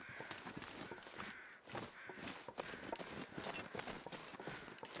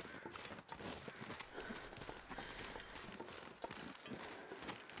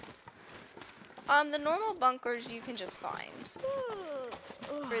 The normal bunkers you can just find.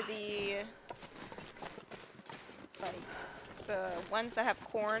 For the, like, the ones that have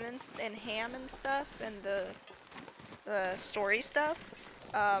corn and ham and stuff, and the story stuff,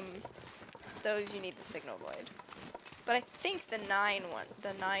 those you need the signal void. But I think the 9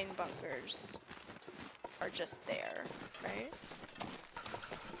 bunkers are just there, right?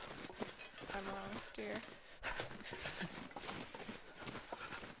 I'm wrong, dear.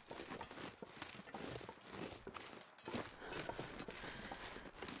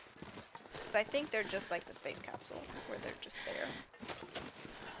 But I think they're just like the space capsule, where they're just there.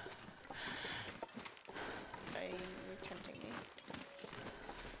 You're tempting me.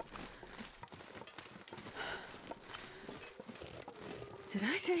 Did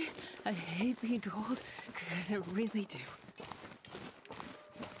I say I hate being cold? Because I really do.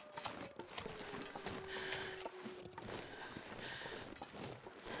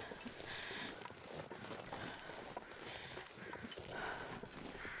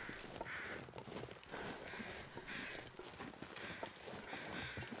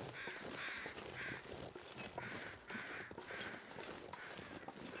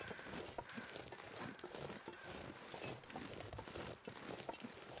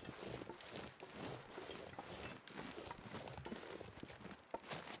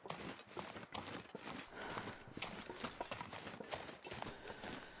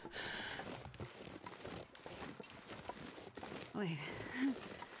 Wait,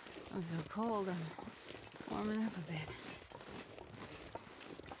 I'm so cold, I'm warming up a bit.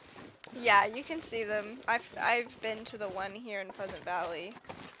 Yeah, you can see them. I've been to the one here in Pleasant Valley,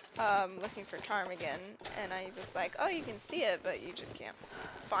 looking for ptarmigan, and I was like, oh, you can see it, but you just can't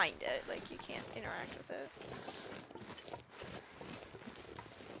find it. Like, you can't interact with it.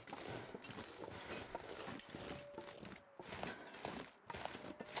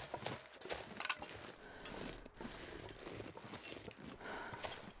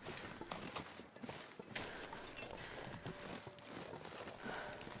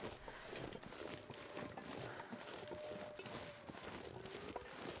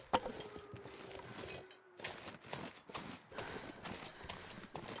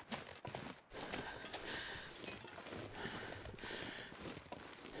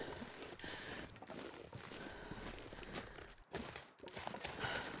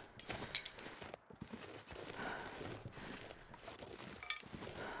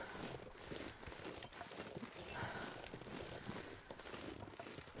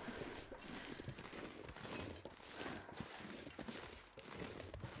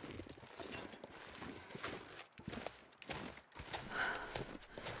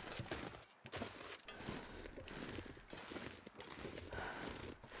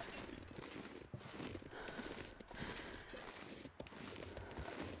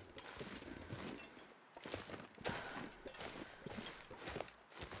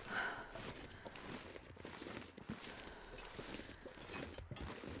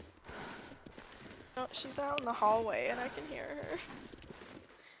 Oh, she's out in the hallway and I can hear her.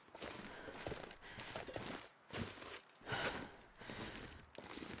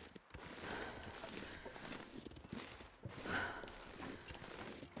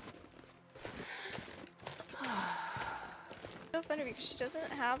 So funny because she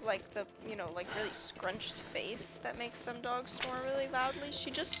doesn't have like the, you know, like really scrunched face that makes some dogs snore really loudly.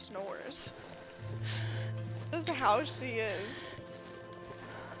 She just snores. This is how she is.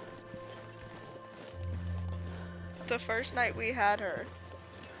 The first night we had her,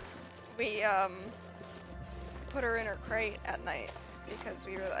 we put her in her crate at night because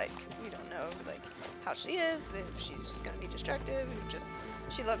we were like, we don't know like how she is, if she's gonna be destructive, and just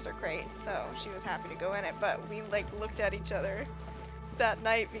she loves her crate, so she was happy to go in it. But we like looked at each other that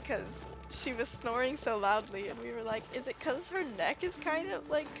night because she was snoring so loudly, and we were like, is it because her neck is kind of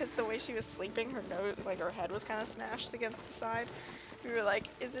like, because the way she was sleeping, her nose, like her head was kind of smashed against the side. We were like,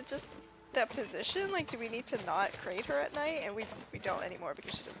 is it just that position? Like, do we need to not crate her at night? And we don't anymore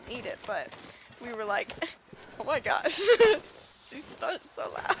because she doesn't need it. But we were like, oh my gosh, she snores so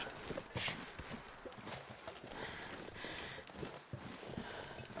loud.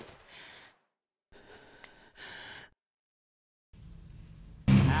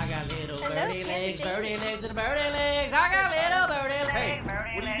 I got little birdie legs, and birdie legs. I got little birdie legs. Hey,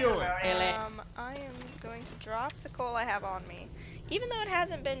 what are you doing? I am going to drop the coal I have on me. Even though it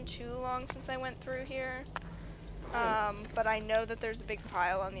hasn't been too long since I went through here, but I know that there's a big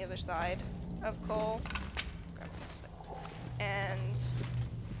pile on the other side of coal. And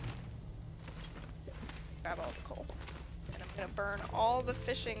grab all the coal. And I'm gonna burn all the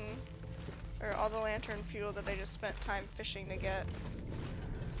fishing, or all the lantern fuel that I just spent time fishing to get.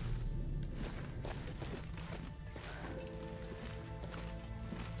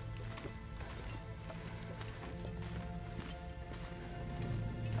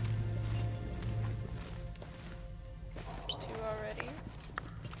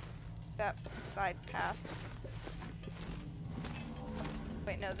 side path.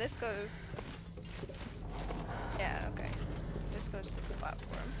 Wait, no, this goes... Yeah, okay. This goes to the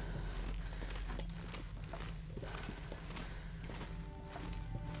platform.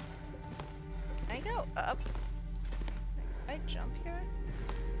 Can I go up? Can I jump here?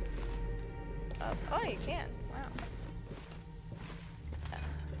 Up. Oh, you can. Wow.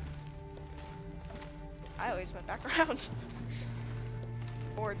 I always went back around.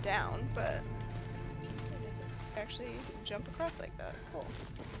 Or down, but actually jump across like that. Cool.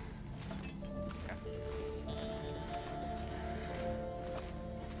 Okay.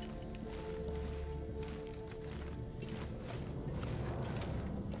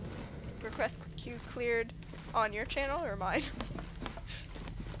 Request queue cleared on your channel or mine?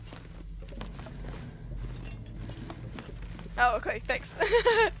 Oh, okay, thanks.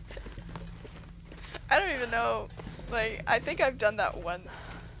 I don't even know, like, I think I've done that once.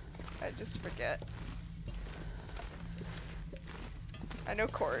 I just forget. I know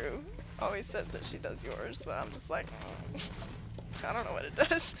Koru always says that she does yours, but I'm just like, I don't know what it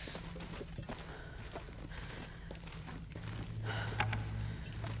does.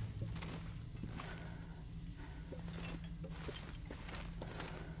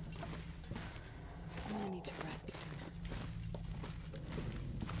 I need to rest soon.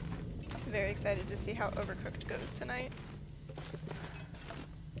 Very excited to see how Overcooked goes tonight.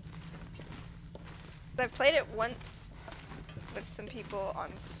 I've played it once with some people on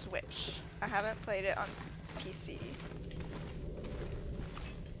Switch. I haven't played it on PC.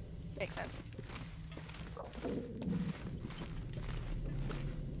 Makes sense.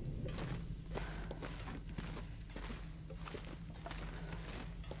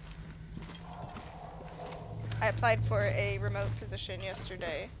 I applied for a remote position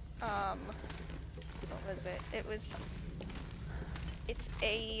yesterday. What was it? It's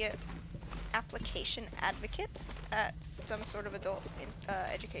a application advocate at some sort of adult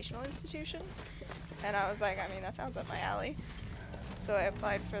educational institution, and I was like, I mean, that sounds up my alley. So I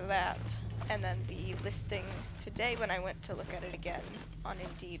applied for that, and then the listing today when I went to look at it again on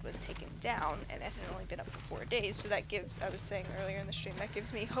Indeed was taken down, and it had only been up for 4 days, so that gives, I was saying earlier in the stream, that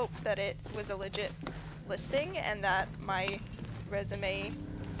gives me hope that it was a legit listing and that my resume,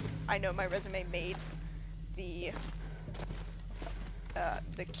 I know my resume made the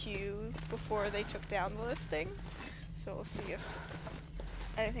queue before they took down the listing, so we'll see if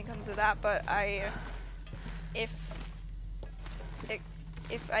anything comes of that. But if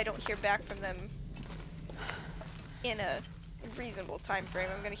I don't hear back from them in a reasonable time frame,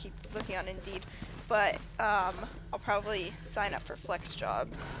 I'm gonna keep looking on Indeed, but I'll probably sign up for Flex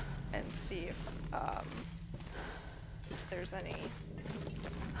Jobs and see if there's any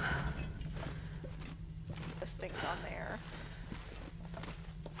listings on there.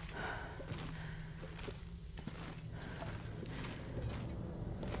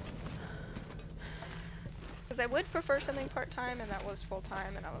 Because I would prefer something part-time, and that was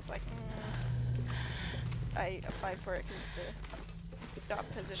full-time, and I was like, I applied for it because the job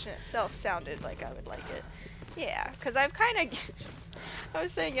position itself sounded like I would like it. Yeah, because I've kind of, I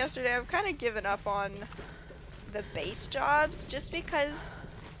was saying yesterday, I've kind of given up on the base jobs just because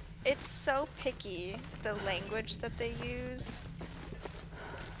it's so picky, the language that they use.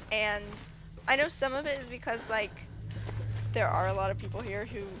 And I know some of it is because, like, there are a lot of people here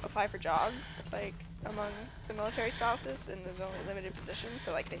who apply for jobs, like, among the military spouses, and there's only limited positions,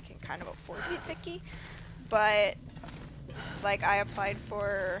 so, like, they can kind of afford to be picky. But, like, I applied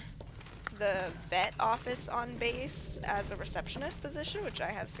for the vet office on base as a receptionist position, which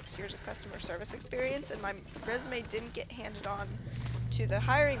I have 6 years of customer service experience, and my resume didn't get handed on to the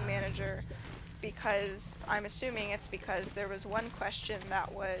hiring manager because I'm assuming it's because there was one question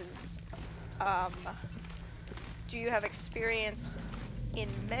that was, do you have experience in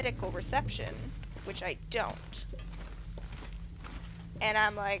medical reception, which I don't. And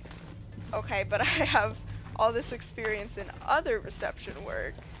I'm like, okay, but I have all this experience in other reception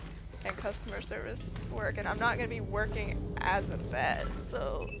work and customer service work, and I'm not going to be working as a vet,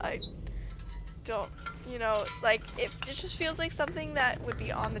 so I don't, you know, like, it just feels like something that would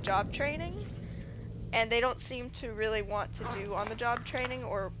be on the job training, and they don't seem to really want to do on the job training,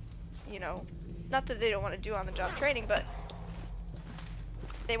 or, you know, not that they don't want to do on the job training, but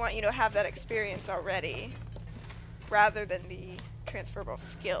they want you to have that experience already, rather than the transferable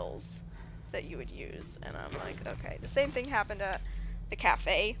skills that you would use. And I'm like, okay. The same thing happened at the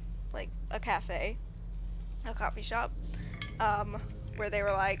cafe, like a cafe, a coffee shop, where they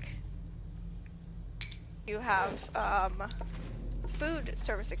were like, you have food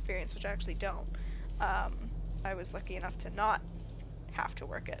service experience, which I actually don't. I was lucky enough to not have to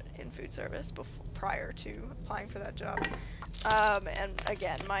work in food service prior to applying for that job. And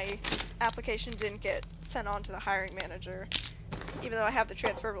again, my application didn't get sent on to the hiring manager, even though I have the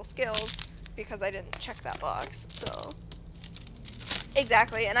transferable skills, because I didn't check that box. So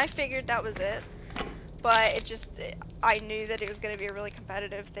exactly, and I figured that was it, but I knew that it was going to be a really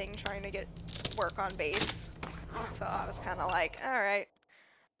competitive thing trying to get work on base. So I was kind of like, all right,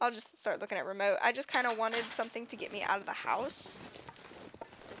 I'll just start looking at remote. I just kind of wanted something to get me out of the house.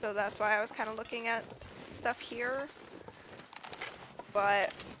 So that's why I was kind of looking at stuff here.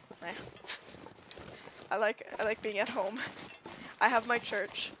 But I like being at home. I have my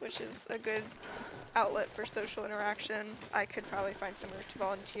church, which is a good outlet for social interaction. I could probably find somewhere to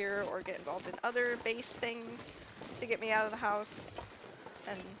volunteer or get involved in other base things to get me out of the house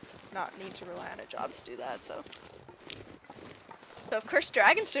and not need to rely on a job to do that. So of course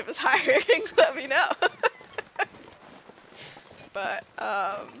Dragon Ship is hiring, let me know. But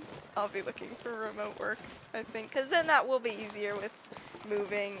I'll be looking for remote work, I think, because then that will be easier with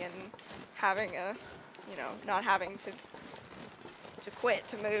moving and having a, you know, not having to quit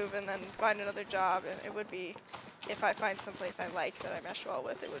to move and then find another job. And it would be, if I find someplace I like that I mesh well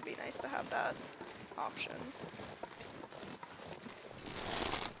with, it would be nice to have that option.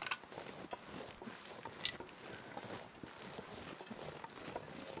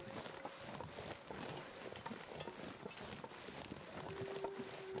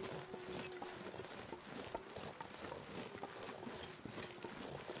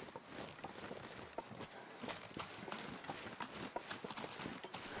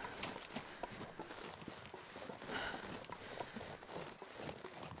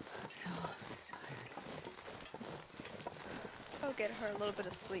 I'll get her a little bit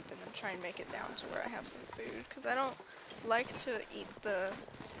of sleep and then try and make it down to where I have some food, because I don't like to eat the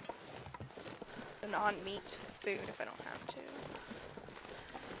non-meat food if I don't have to.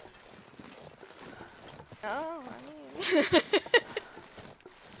 Oh, I mean...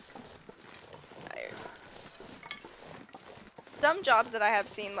 Tired. Some jobs that I have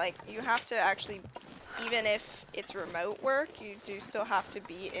seen, like, you have to actually, even if it's remote work, you do still have to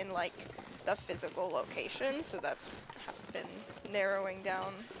be in, like, the physical location, so that's been narrowing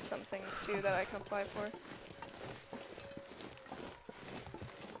down some things too that I can apply for.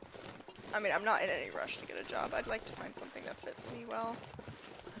 I mean, I'm not in any rush to get a job. I'd like to find something that fits me well.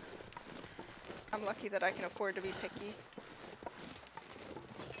 I'm lucky that I can afford to be picky.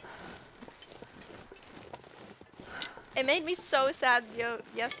 It made me so sad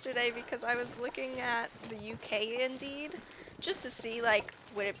yesterday because I was looking at the UK Indeed just to see, like,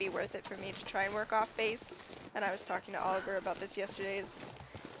 would it be worth it for me to try and work off base? And I was talking to Oliver about this yesterday.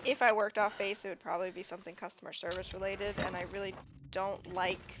 If I worked off base, it would probably be something customer service related, and I really don't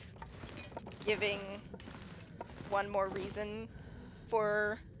like giving one more reason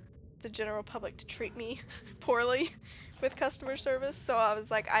for the general public to treat me poorly with customer service. So I was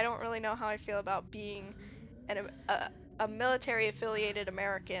like, I don't really know how I feel about being a military affiliated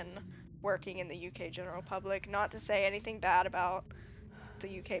American working in the UK general public. Not to say anything bad about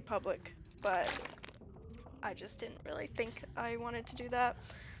the UK public, but I just didn't really think I wanted to do that.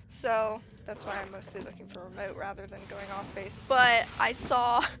 So that's why I'm mostly looking for remote rather than going off base. But I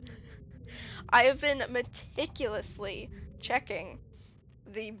saw, I have been meticulously checking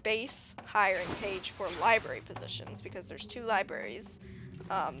the base hiring page for library positions because there's two libraries.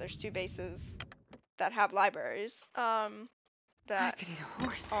 There's two bases that have libraries that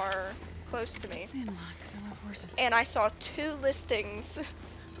are close to me. And I saw two listings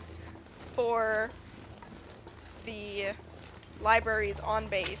for the libraries on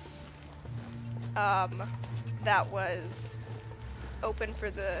base that was open for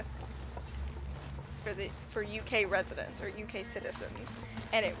UK residents or UK citizens,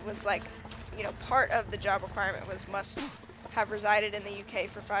 and it was like, you know, part of the job requirement was must have resided in the UK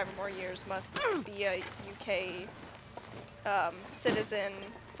for 5 or more years, must be a UK citizen,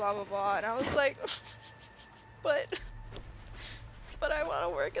 blah blah blah, and I was like, but I want to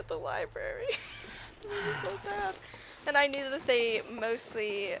work at the library. It was so sad. And I knew that they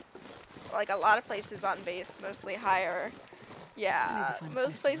mostly, like a lot of places on base, mostly hire,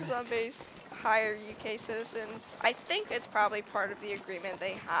 most places on base hire UK citizens. I think it's probably part of the agreement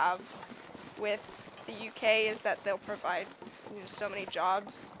they have with the UK is that they'll provide, you know, so many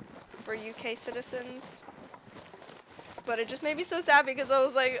jobs for UK citizens. But it just made me so sad because I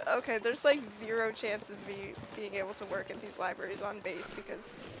was like, okay, there's like 0 chance of me being able to work at these libraries on base because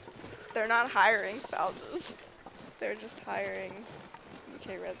they're not hiring spouses. They're just hiring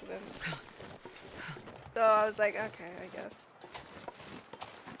UK residents. So I was like, okay, I guess.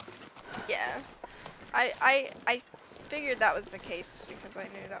 Yeah. I figured that was the case because I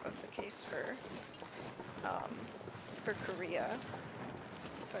knew that was the case for Korea.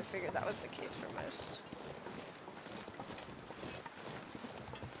 So I figured that was the case for most.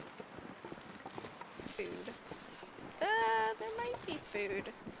 Food. There might be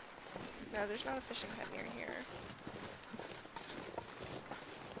food. No, there's not a fishing hut near here.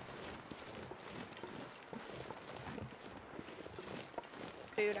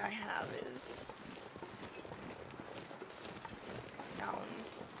 Food I have is down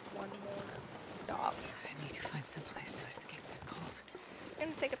one more stop. I need to find some place to escape this cold. I'm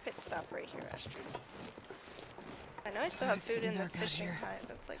gonna take a pit stop right here, Astrid. I know I still have food in the fishing hut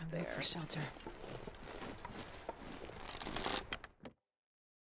that's like there. Look for shelter.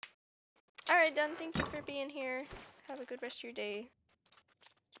 Alright, done. Thank you for being here. Have a good rest of your day.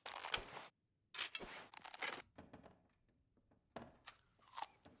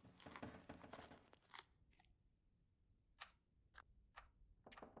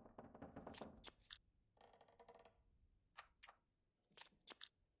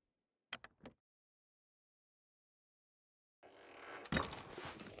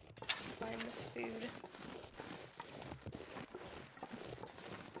 Find this food.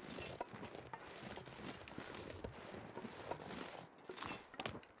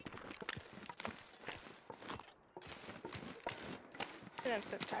 And I'm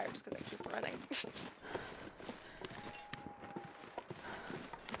so tired just because I keep running.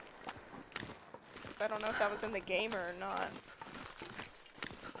 I don't know if that was in the game or not.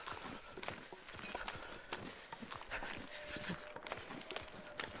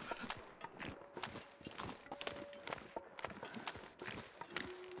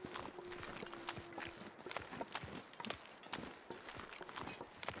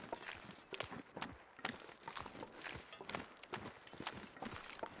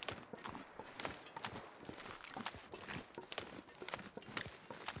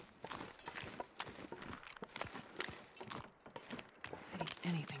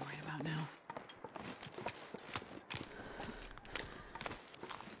 Anything right about now.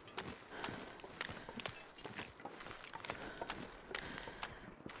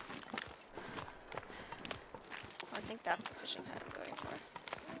 I think that's the fishing hut I'm going for.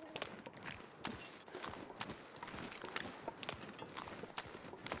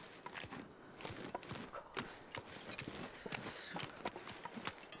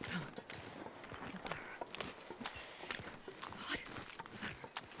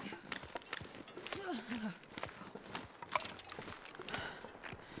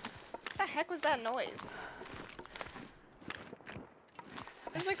 What the heck was that noise?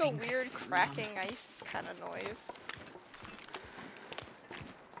 It was like a weird cracking ice kind of noise.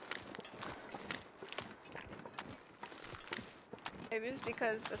 Maybe it's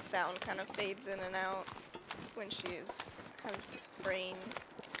because the sound kind of fades in and out when she has this brain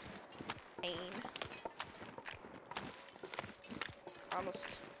pain.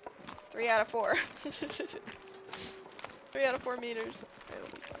 Almost 3 out of 4. 3 out of 4 meters. It'll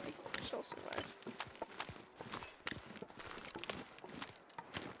be funny. She'll survive.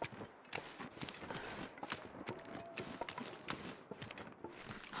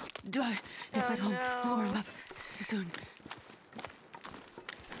 If I don't warm up soon.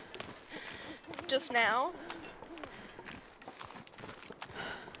 Just now?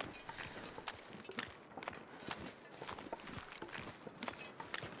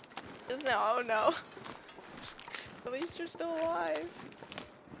 Just now? Oh no. At least you're still alive.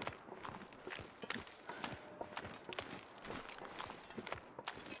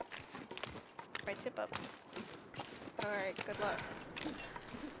 Right, tip up. Alright, good luck.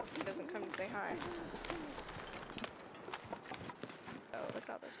 He doesn't come to say hi. Oh, look at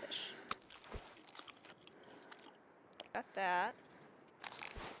all those fish. Got that.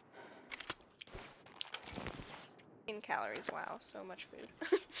 15 calories, wow, so much food.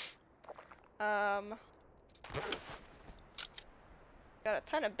 Got a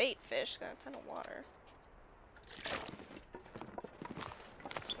ton of bait fish, got a ton of water.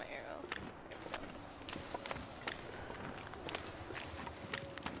 Where's my arrow? There we go.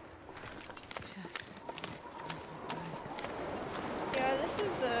 Yeah, this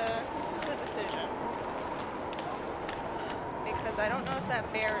is a decision. Because I don't know if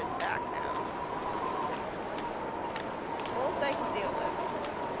that bear is back now. Wolves I can deal with.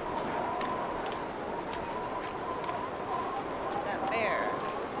 That bear.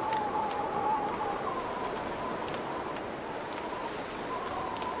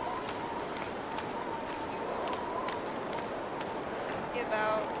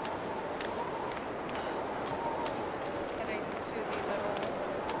 About getting to the little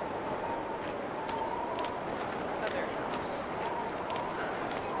other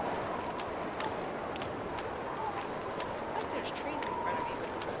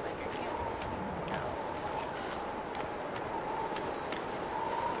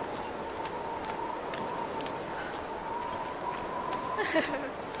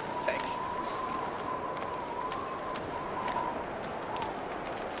Thanks.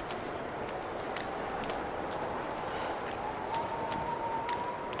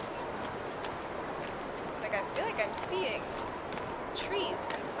 Like, I feel like I'm seeing trees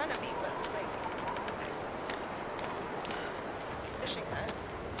in front of me, but like fishing hut.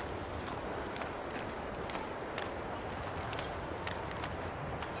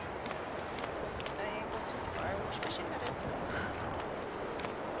 Did I angle too far? Which fishing hut is this?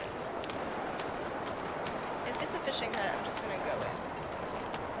 If it's a fishing hut, I'm just gonna go in.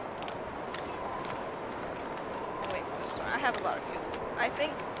 And wait for the storm. I have a lot of fuel. I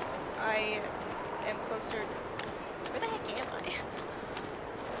think I am closer. Where the heck am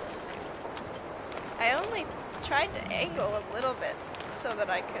I? I only tried to angle a little bit so that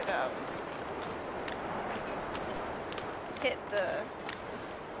I could hit the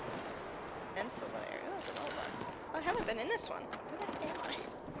peninsula area. Oh, it's Loper. Oh, I haven't been in this one. Where the heck am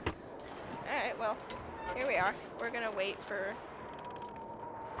I? Alright, well, here we are. We're gonna wait for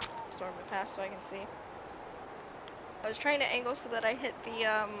the storm to pass so I can see. I was trying to angle so that I hit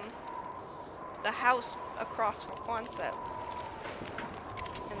the house across from Quonset.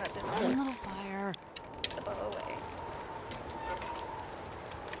 And that didn't One work. little fire. The bow away.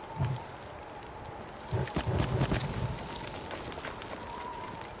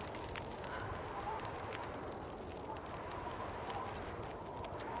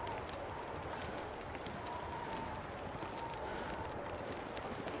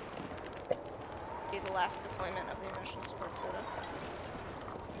 Be the last deployment of the emotional support soda.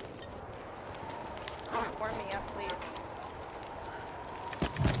 Warm me up, please.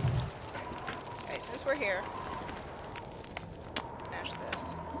 Okay, since we're here, smash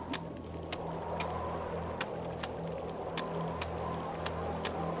this.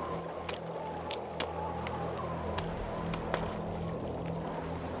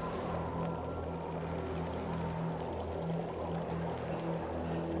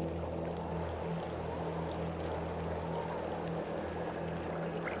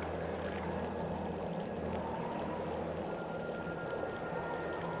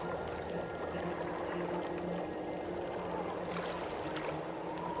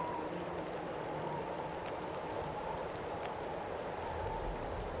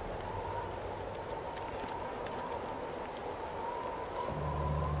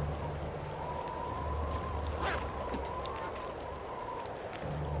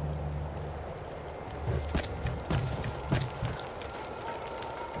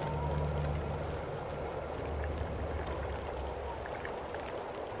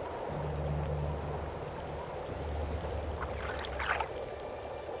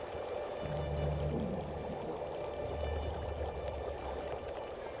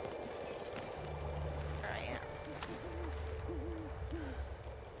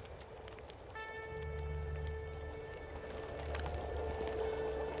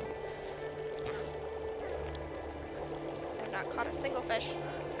 Not caught a single fish.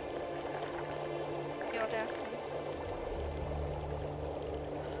 The audacity.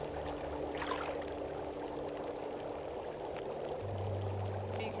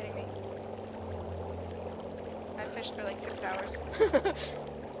 Are you kidding me? I fished for like 6 hours.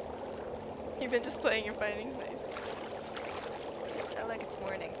 You've been just playing your findings, nice. I like it's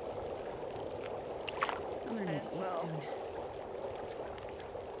morning. I'm gonna Might need as to eat well. soon.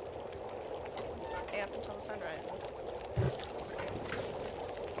 Stay up until the sun rises.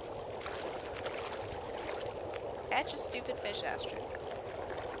 Catch a stupid fish, Astrid.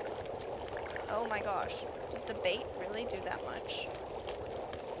 Oh my gosh. Does the bait really do that much?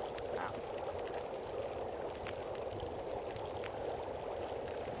 Wow.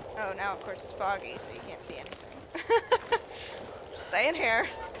 Oh, now of course it's foggy, so you can't see anything. Stay in here.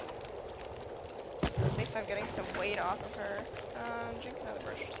 At least I'm getting some weight off of her. Drink another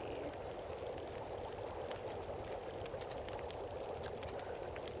brush tea.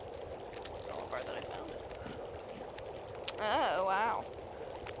 All bar that I found it. Oh, wow.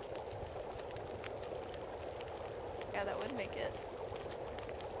 Yeah, that would make it.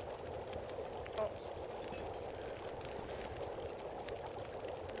 Oh.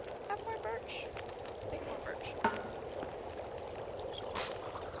 Have more birch. Take more birch.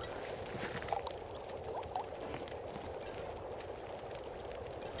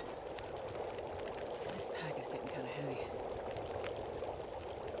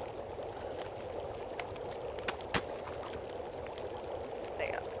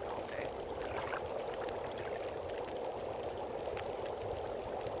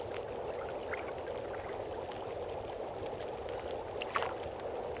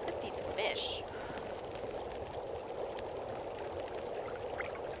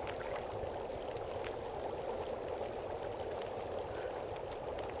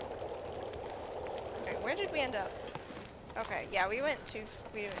 Where did we end up? Okay, yeah, we went too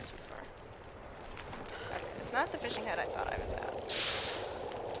far. Okay, it's not the fishing hut I thought I was at.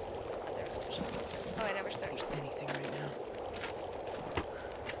 Oh, there was a fishing hut. Oh, I never searched these. Anything right now.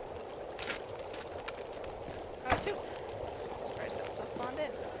 Oh, two. Surprised that still spawned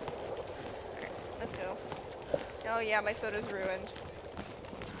in. Alright, let's go. Oh yeah, my soda's ruined.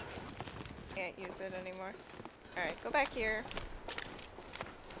 Can't use it anymore. Alright, go back here.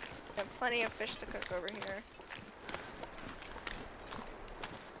 We have plenty of fish to cook over here.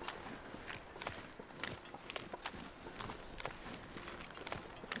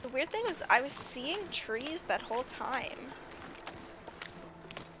 The weird thing was I was seeing trees that whole time.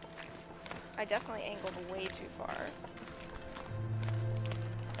 I definitely angled way too far.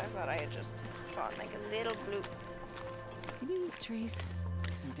 I thought I had just spawned like a little bloop. Can you eat trees?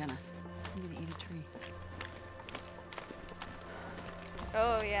 Because I'm gonna eat a tree.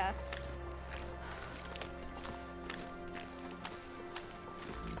 Oh yeah.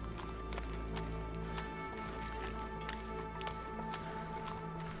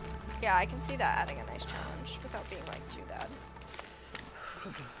 Yeah, I can see that adding a nice challenge without being like too bad.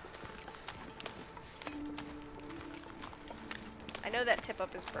 I know that tip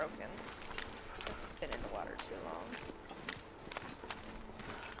up is broken. It's been in the water too long.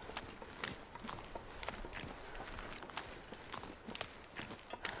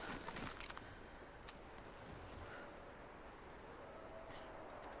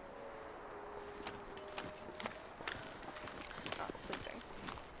 Not sleeping.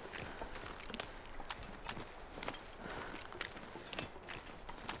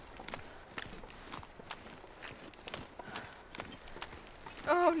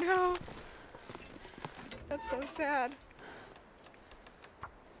 Oh no! That's so sad.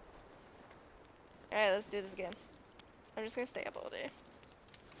 Alright, let's do this again. I'm just gonna stay up all day.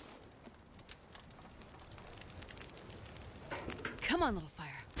 Come on, little fire.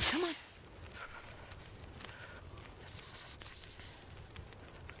 Come on.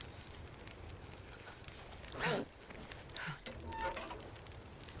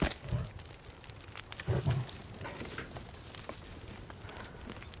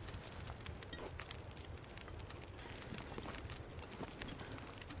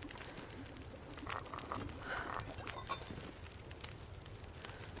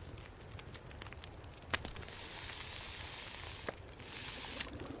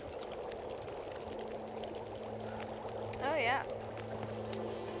 Oh yeah.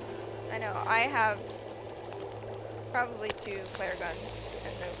 I know, I have probably 2 flare guns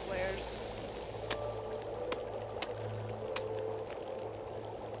and no flares.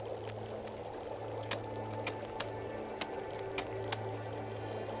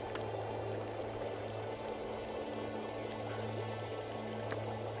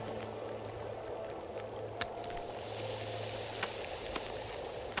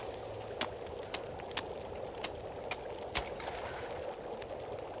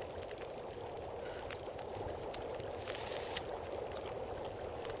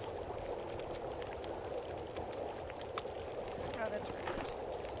 Oh, that's ruined.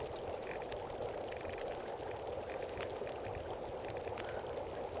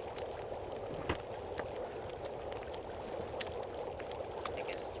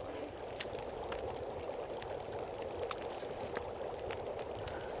 Biggest one.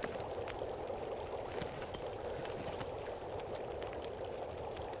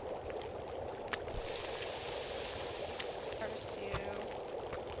 Harvest you.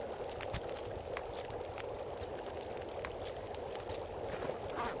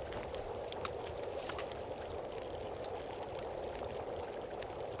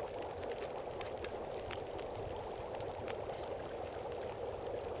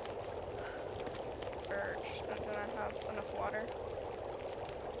 Birch. Don't I have enough water?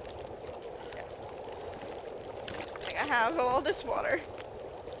 Yeah. Like I have all this water.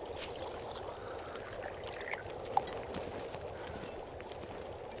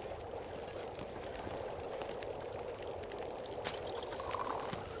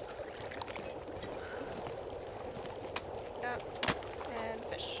 Yep. And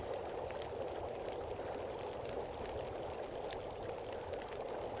fish.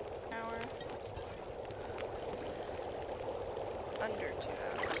 Hour. Under 2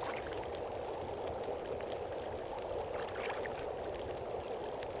 hours.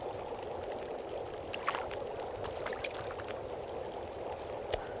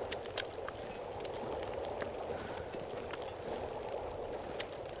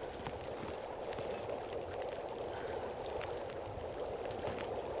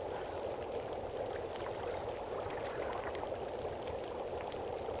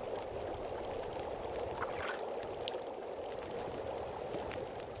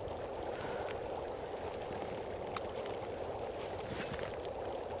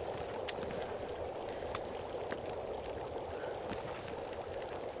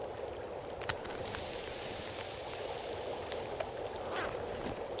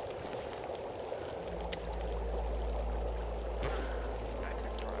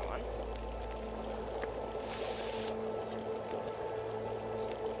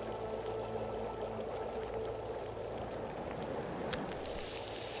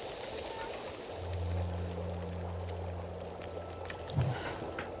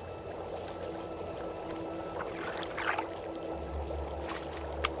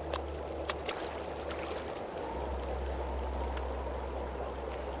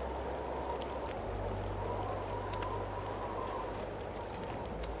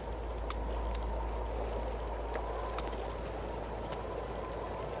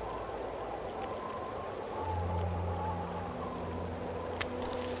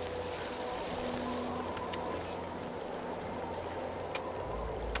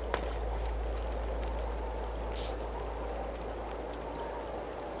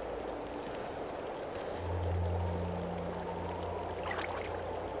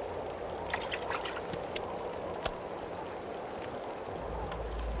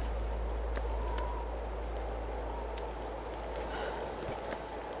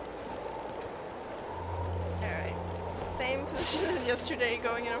 yesterday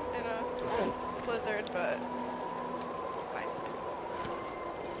going in a blizzard, but it's fine.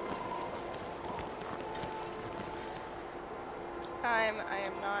 I am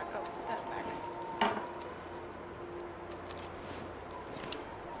not. Oh, put that back.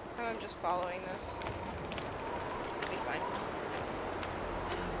 I'm just following this. It'll be fine.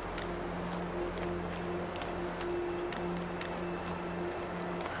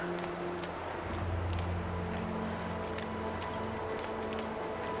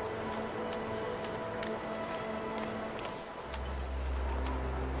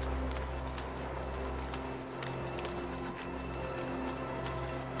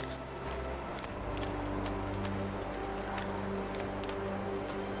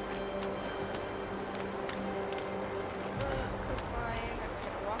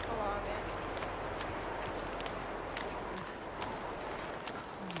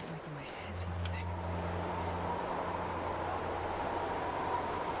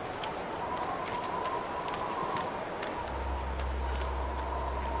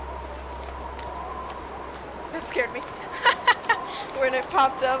 That scared me. When it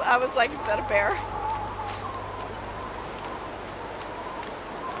popped up, I was like, is that a bear? You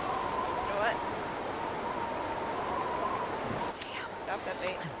know what? Damn. Drop that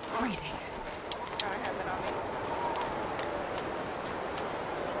bait. I'm freezing. Oh, I have it on me.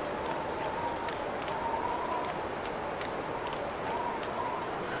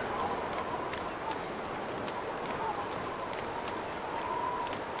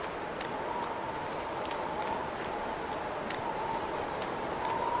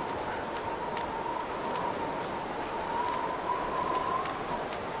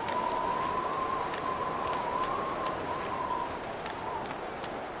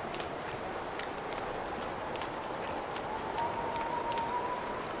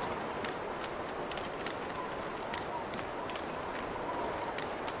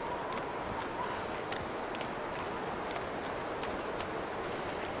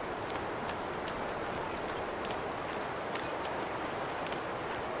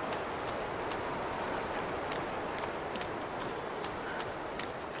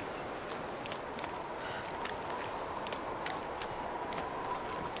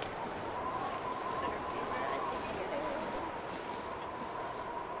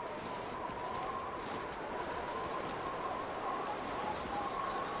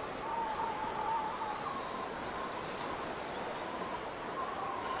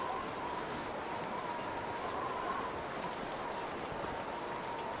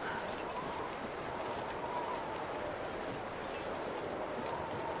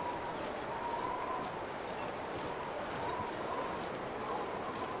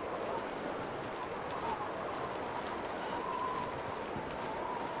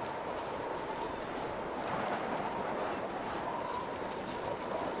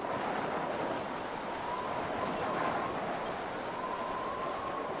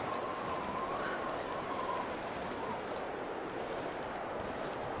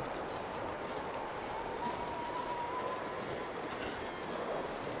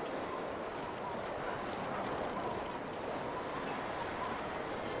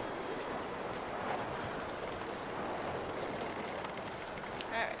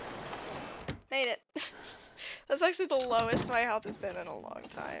 Made it. That's actually the lowest my health has been in a long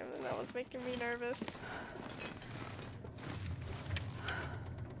time, and that was making me nervous.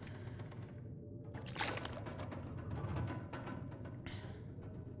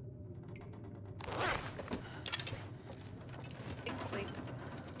 Big sleep.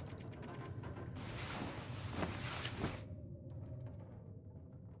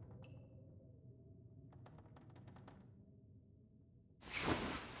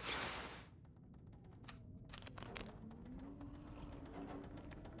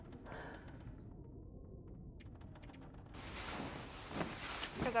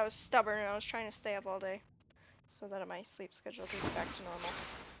 Because I was stubborn and I was trying to stay up all day so that my sleep schedule could get back to normal.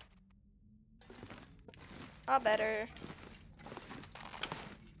 Better.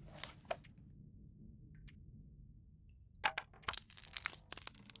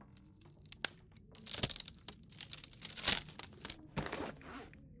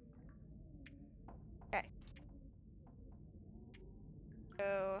 Okay.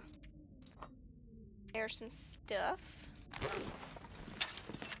 So, there's some stuff.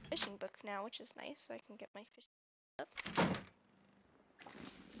 Fishing book now, which is nice, so I can get my fishing up.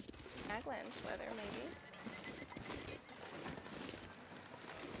 Magland sweater, maybe.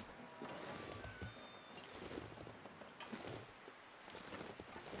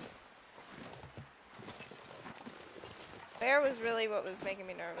 Bear was really what was making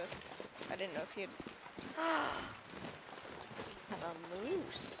me nervous. I didn't know if he'd... a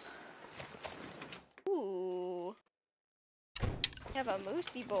moose. Ooh. We have a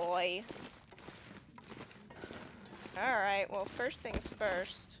moosey boy. Alright, well, first things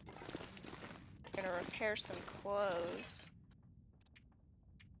first. I'm gonna repair some clothes.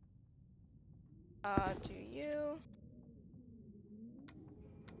 Do you?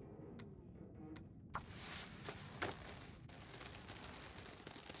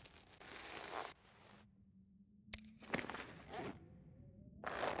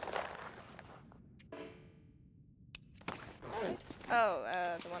 Oh,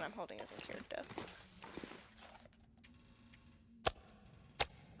 the one I'm holding isn't cured, duh.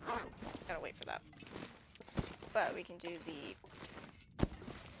 Gotta wait for that. But we can do the...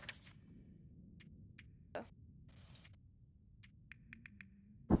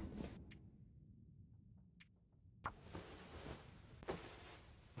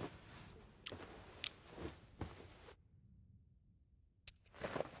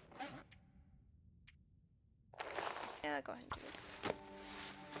 Yeah, go ahead and do it.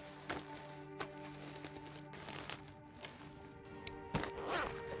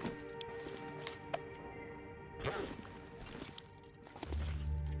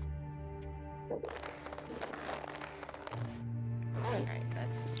 Alright,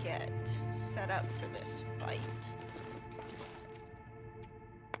 let's get set up for this fight.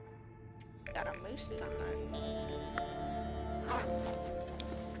 Got a moose to hunt.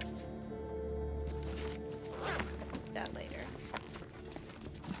 That later.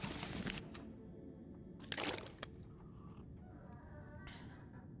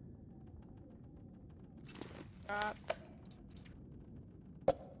 Drop.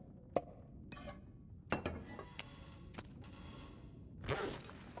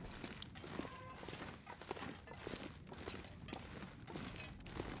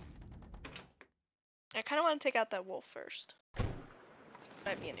 I kind of want to take out that wolf first.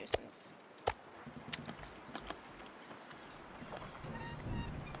 Might be a nuisance.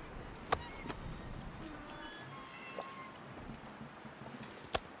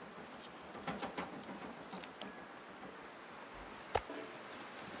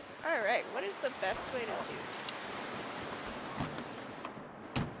 Alright, what is the best way to do?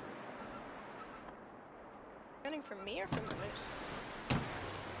 Running from me or from the moose?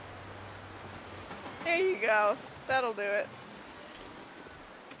 There you go. That'll do it.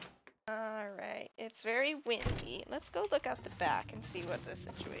 Alright, it's very windy. Let's go look out the back and see what the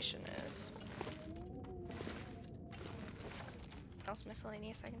situation is. What else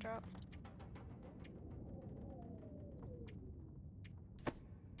miscellaneous I can drop?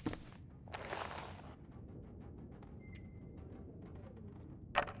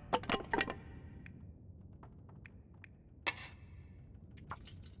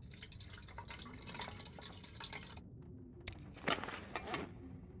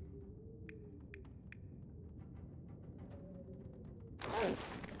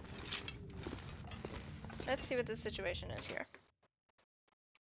 Let's see what the situation is here.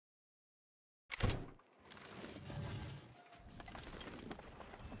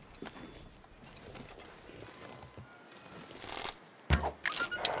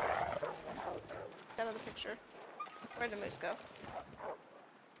 Out of the picture. Where'd the moose go?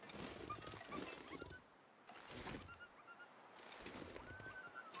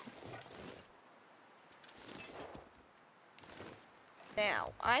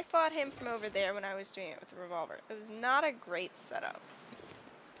 Now, I fought him from over there when I was doing it with the revolver. It was not a great setup.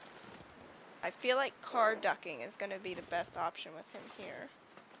 I feel like car ducking is going to be the best option with him here.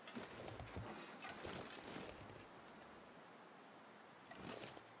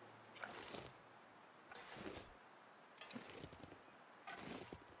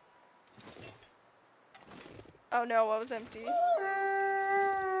 Oh no, what was empty? Ew.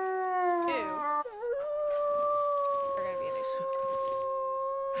 They're gonna be a nuisance.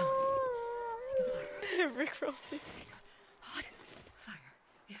 Rickroll too. Hot fire.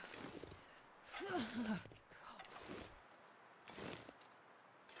 Yeah.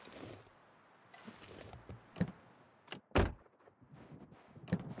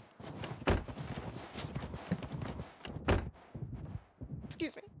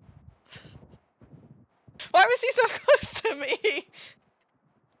 Excuse me. Why was he so close to me?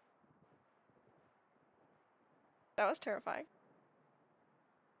 That was terrifying.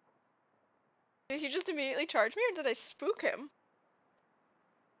 Did he just immediately charge me, or did I spook him?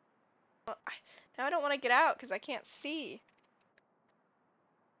 Well, now I don't want to get out because I can't see.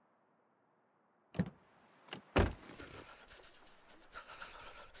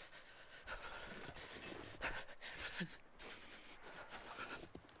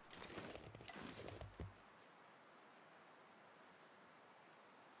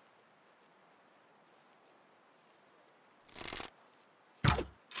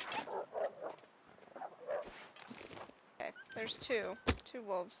 There's two. Two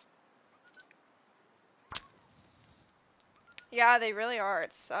wolves. Yeah, they really are.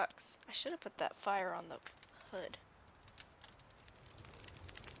 It sucks. I should have put that fire on the hood.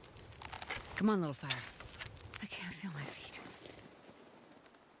 Come on, little fire. I can't feel my feet.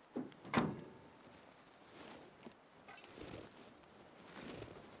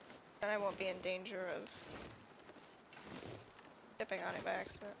 Then I won't be in danger of stepping on it by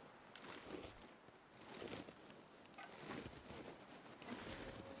accident.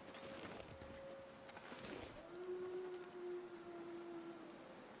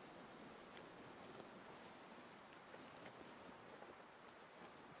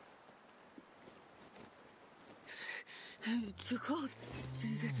 Too cold to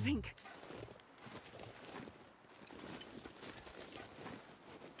think.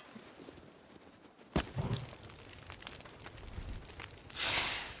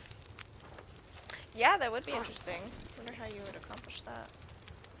 Yeah, that would be interesting. Wonder how you would accomplish that.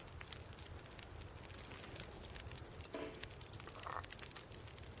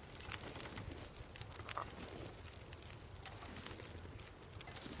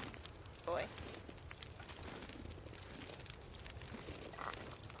 Boy.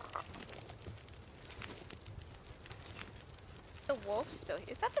 The wolf still here.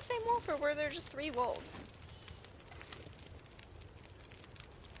 Is that the same wolf or were there just 3 wolves?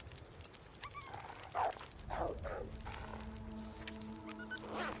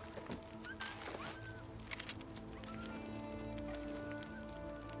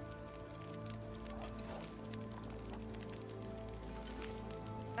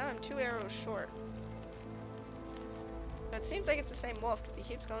 Now I'm 2 arrows short. But it seems like it's the same wolf because he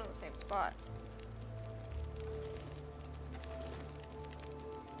keeps going to the same spot.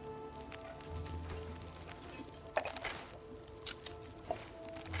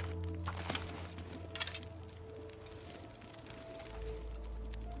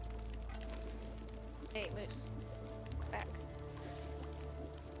 Hey, moose. Back.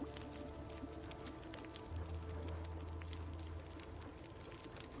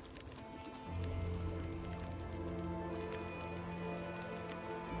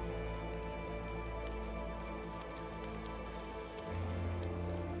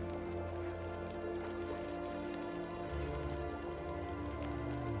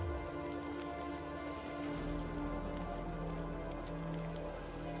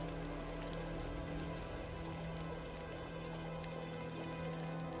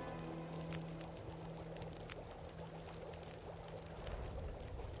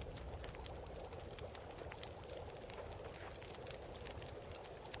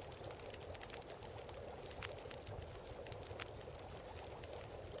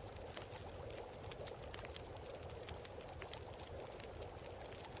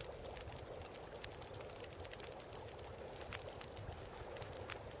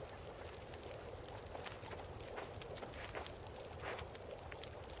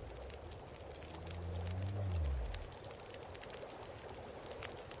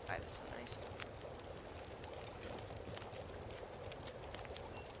 That is so nice.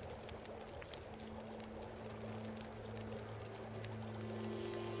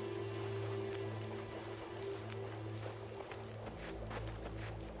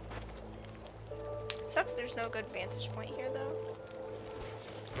 Sucks there's no good vantage point here though.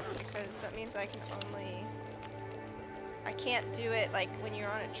 Because that means I can't do it like when you're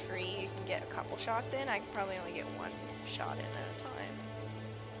on a tree you can get a couple shots in. I can probably only get 1 shot in at a time.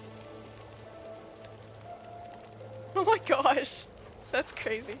 Oh my gosh, that's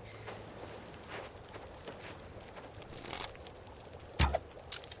crazy.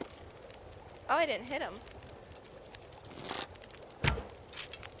 Oh, I didn't hit him.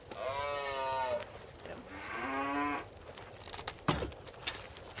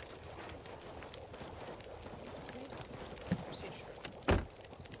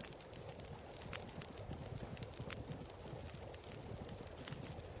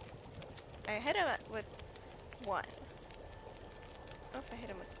 I hit him with 1. I don't know if I hit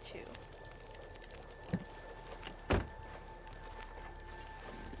him with 2.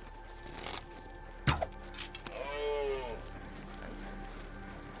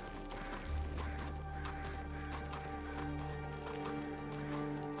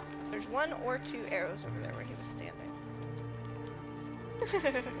 There's 1 or 2 arrows over there where he was standing.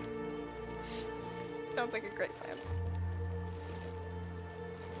 Sounds like a great plan.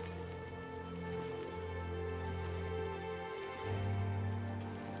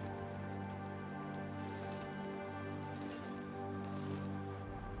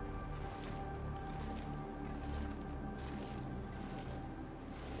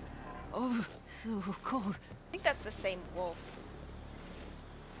 Oh, So cold. I think that's the same wolf.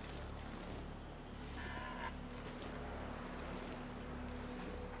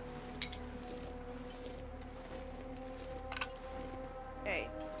 Okay.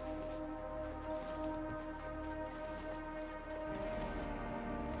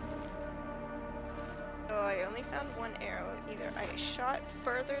 So I only found one arrow. Either I shot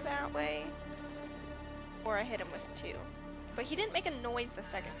further that way, or I hit him with two. But he didn't make a noise the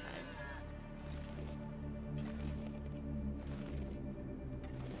second time.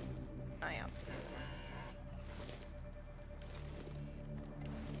 I am.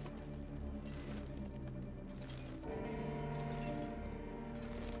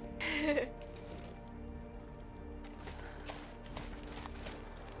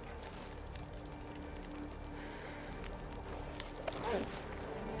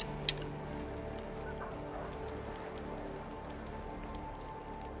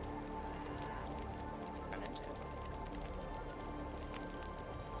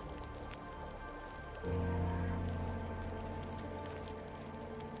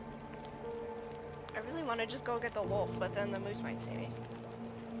 I really want to just go get the wolf, but then the moose might see me.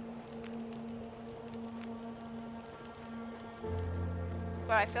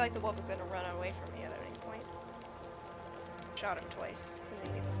 But I feel like the wolf is going to run away from me at any point. Shot him twice, and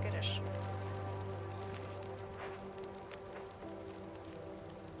then he gets skittish.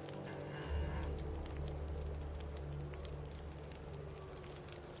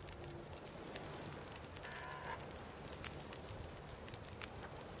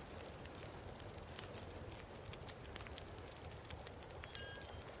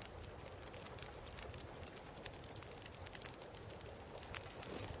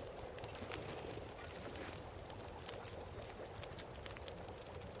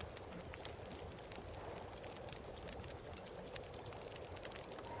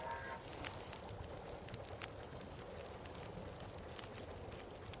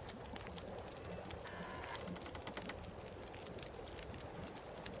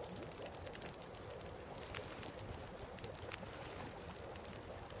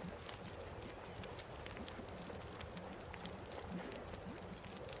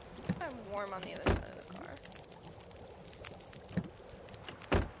 I'm warm on the other side of the car.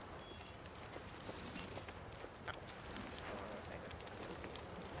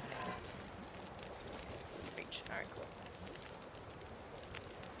 Reach. Alright, cool.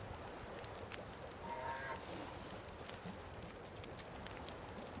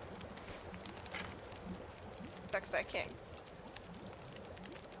 Sucks that I can't.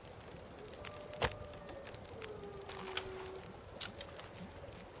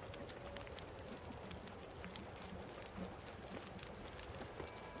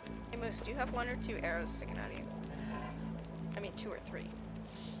 Moose, do you have one or two arrows sticking out of you? I mean, two or three.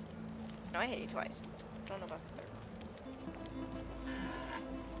 No, I hit you twice. Don't know about the third.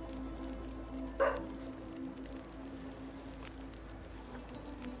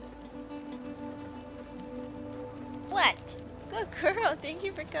 What? Good girl, thank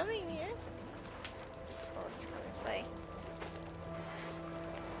you for coming here. Oh, it's coming this way.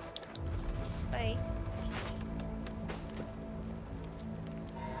 Bye.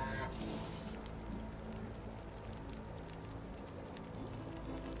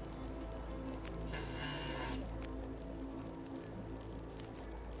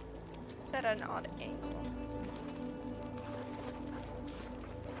 At an odd angle.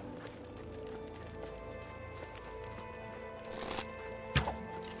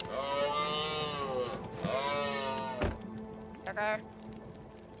 Okay.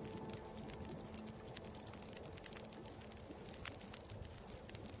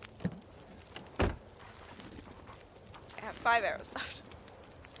 I have 5 arrows left.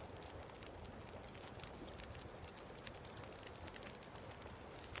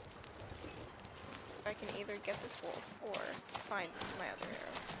 I can either get this wolf or find my other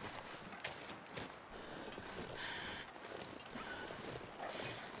arrow.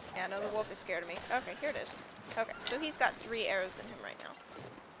 Yeah, no, the wolf is scared of me. Okay, here it is. Okay, so he's got 3 arrows in him right now.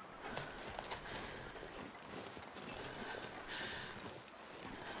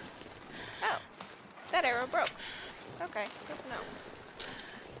 Oh, that arrow broke. Okay, good to know.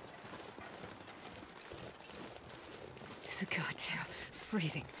 It's goddamn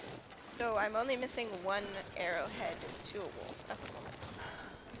freezing. So I'm only missing 1 arrowhead to a wolf at the moment.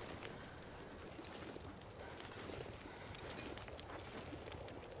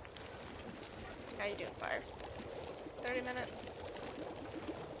 How you doing, fire? 30 minutes.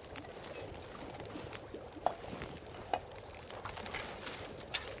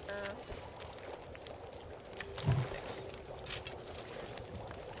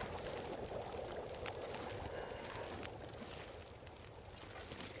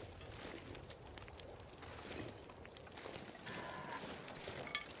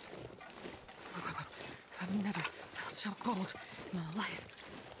 cold in my life.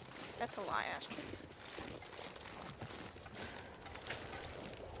 That's a lie, Astrid.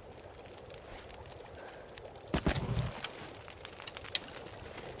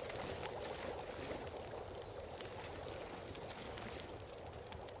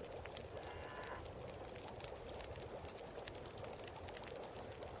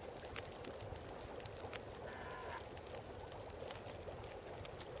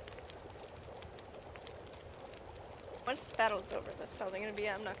 Once this battle is over, that's probably going to be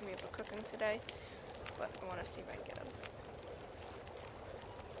it. I'm not going to be able to cook them today, but I want to see if I can get them.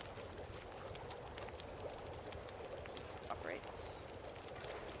 Operates.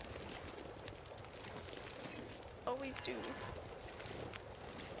 Always do.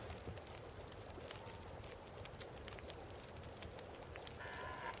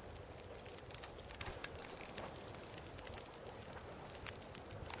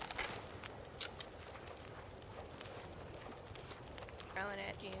 Growling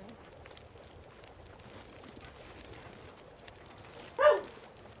at you. Oh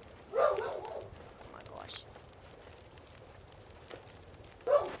my gosh.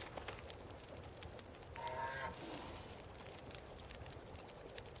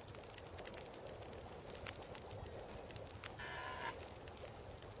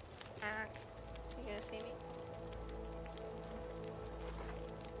 You gonna see me?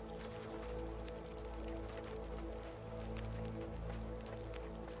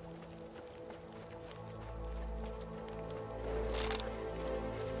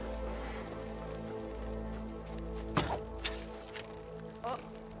 Oh.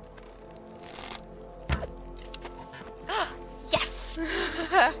 Yes!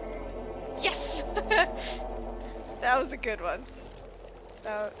 Yes! That was a good one.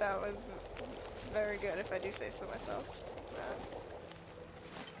 That was very good, if I do say so myself.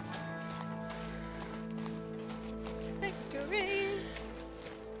 Victory!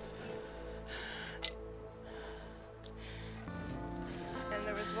 And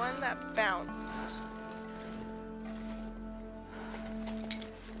there was one that bounced.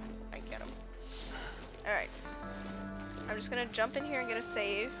 I get him. Alright. I'm just gonna jump in here and get a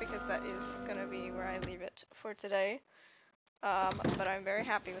save, because that is gonna be where I leave it for today. But I'm very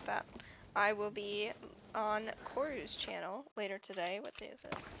happy with that. I will be on Koru's channel later today. What day is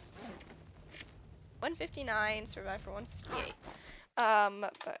it? 159, survive for 158.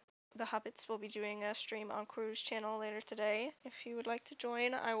 But the Hobbits will be doing a stream on Koru's channel later today. If you would like to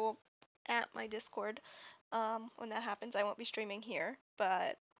join, I will at my Discord. When that happens, I won't be streaming here,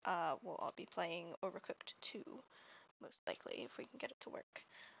 but we'll all be playing Overcooked 2, most likely, if we can get it to work.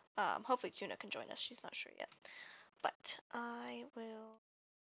 Hopefully Tuna can join us. She's not sure yet. But I will.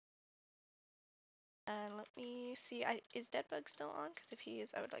 Let me see. Is Deadbug still on? Because if he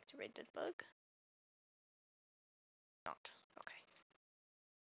is, I would like to raid Deadbug. Not. Okay.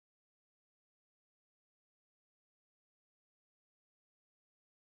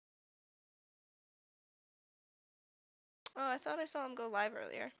 Oh, I thought I saw him go live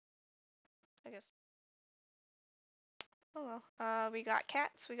earlier. I guess. Oh well. We got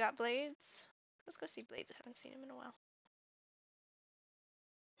cats. We got Blades. Let's go see Blades. I haven't seen him in a while.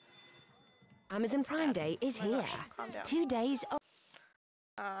 Amazon Prime Day is Oh my here. gosh, calm down. 2 days.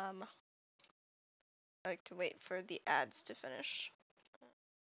 I like to wait for the ads to finish.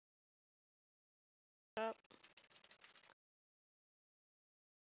 Up.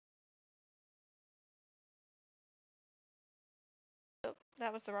 Oh,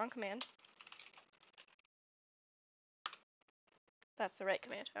 that was the wrong command. That's the right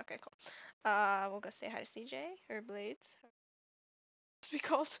command. Okay, cool. We'll go say hi to CJ or Blades. It's be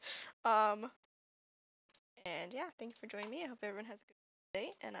called. And yeah, thank you for joining me. I hope everyone has a good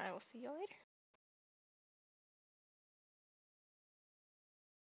day, and I will see you all later.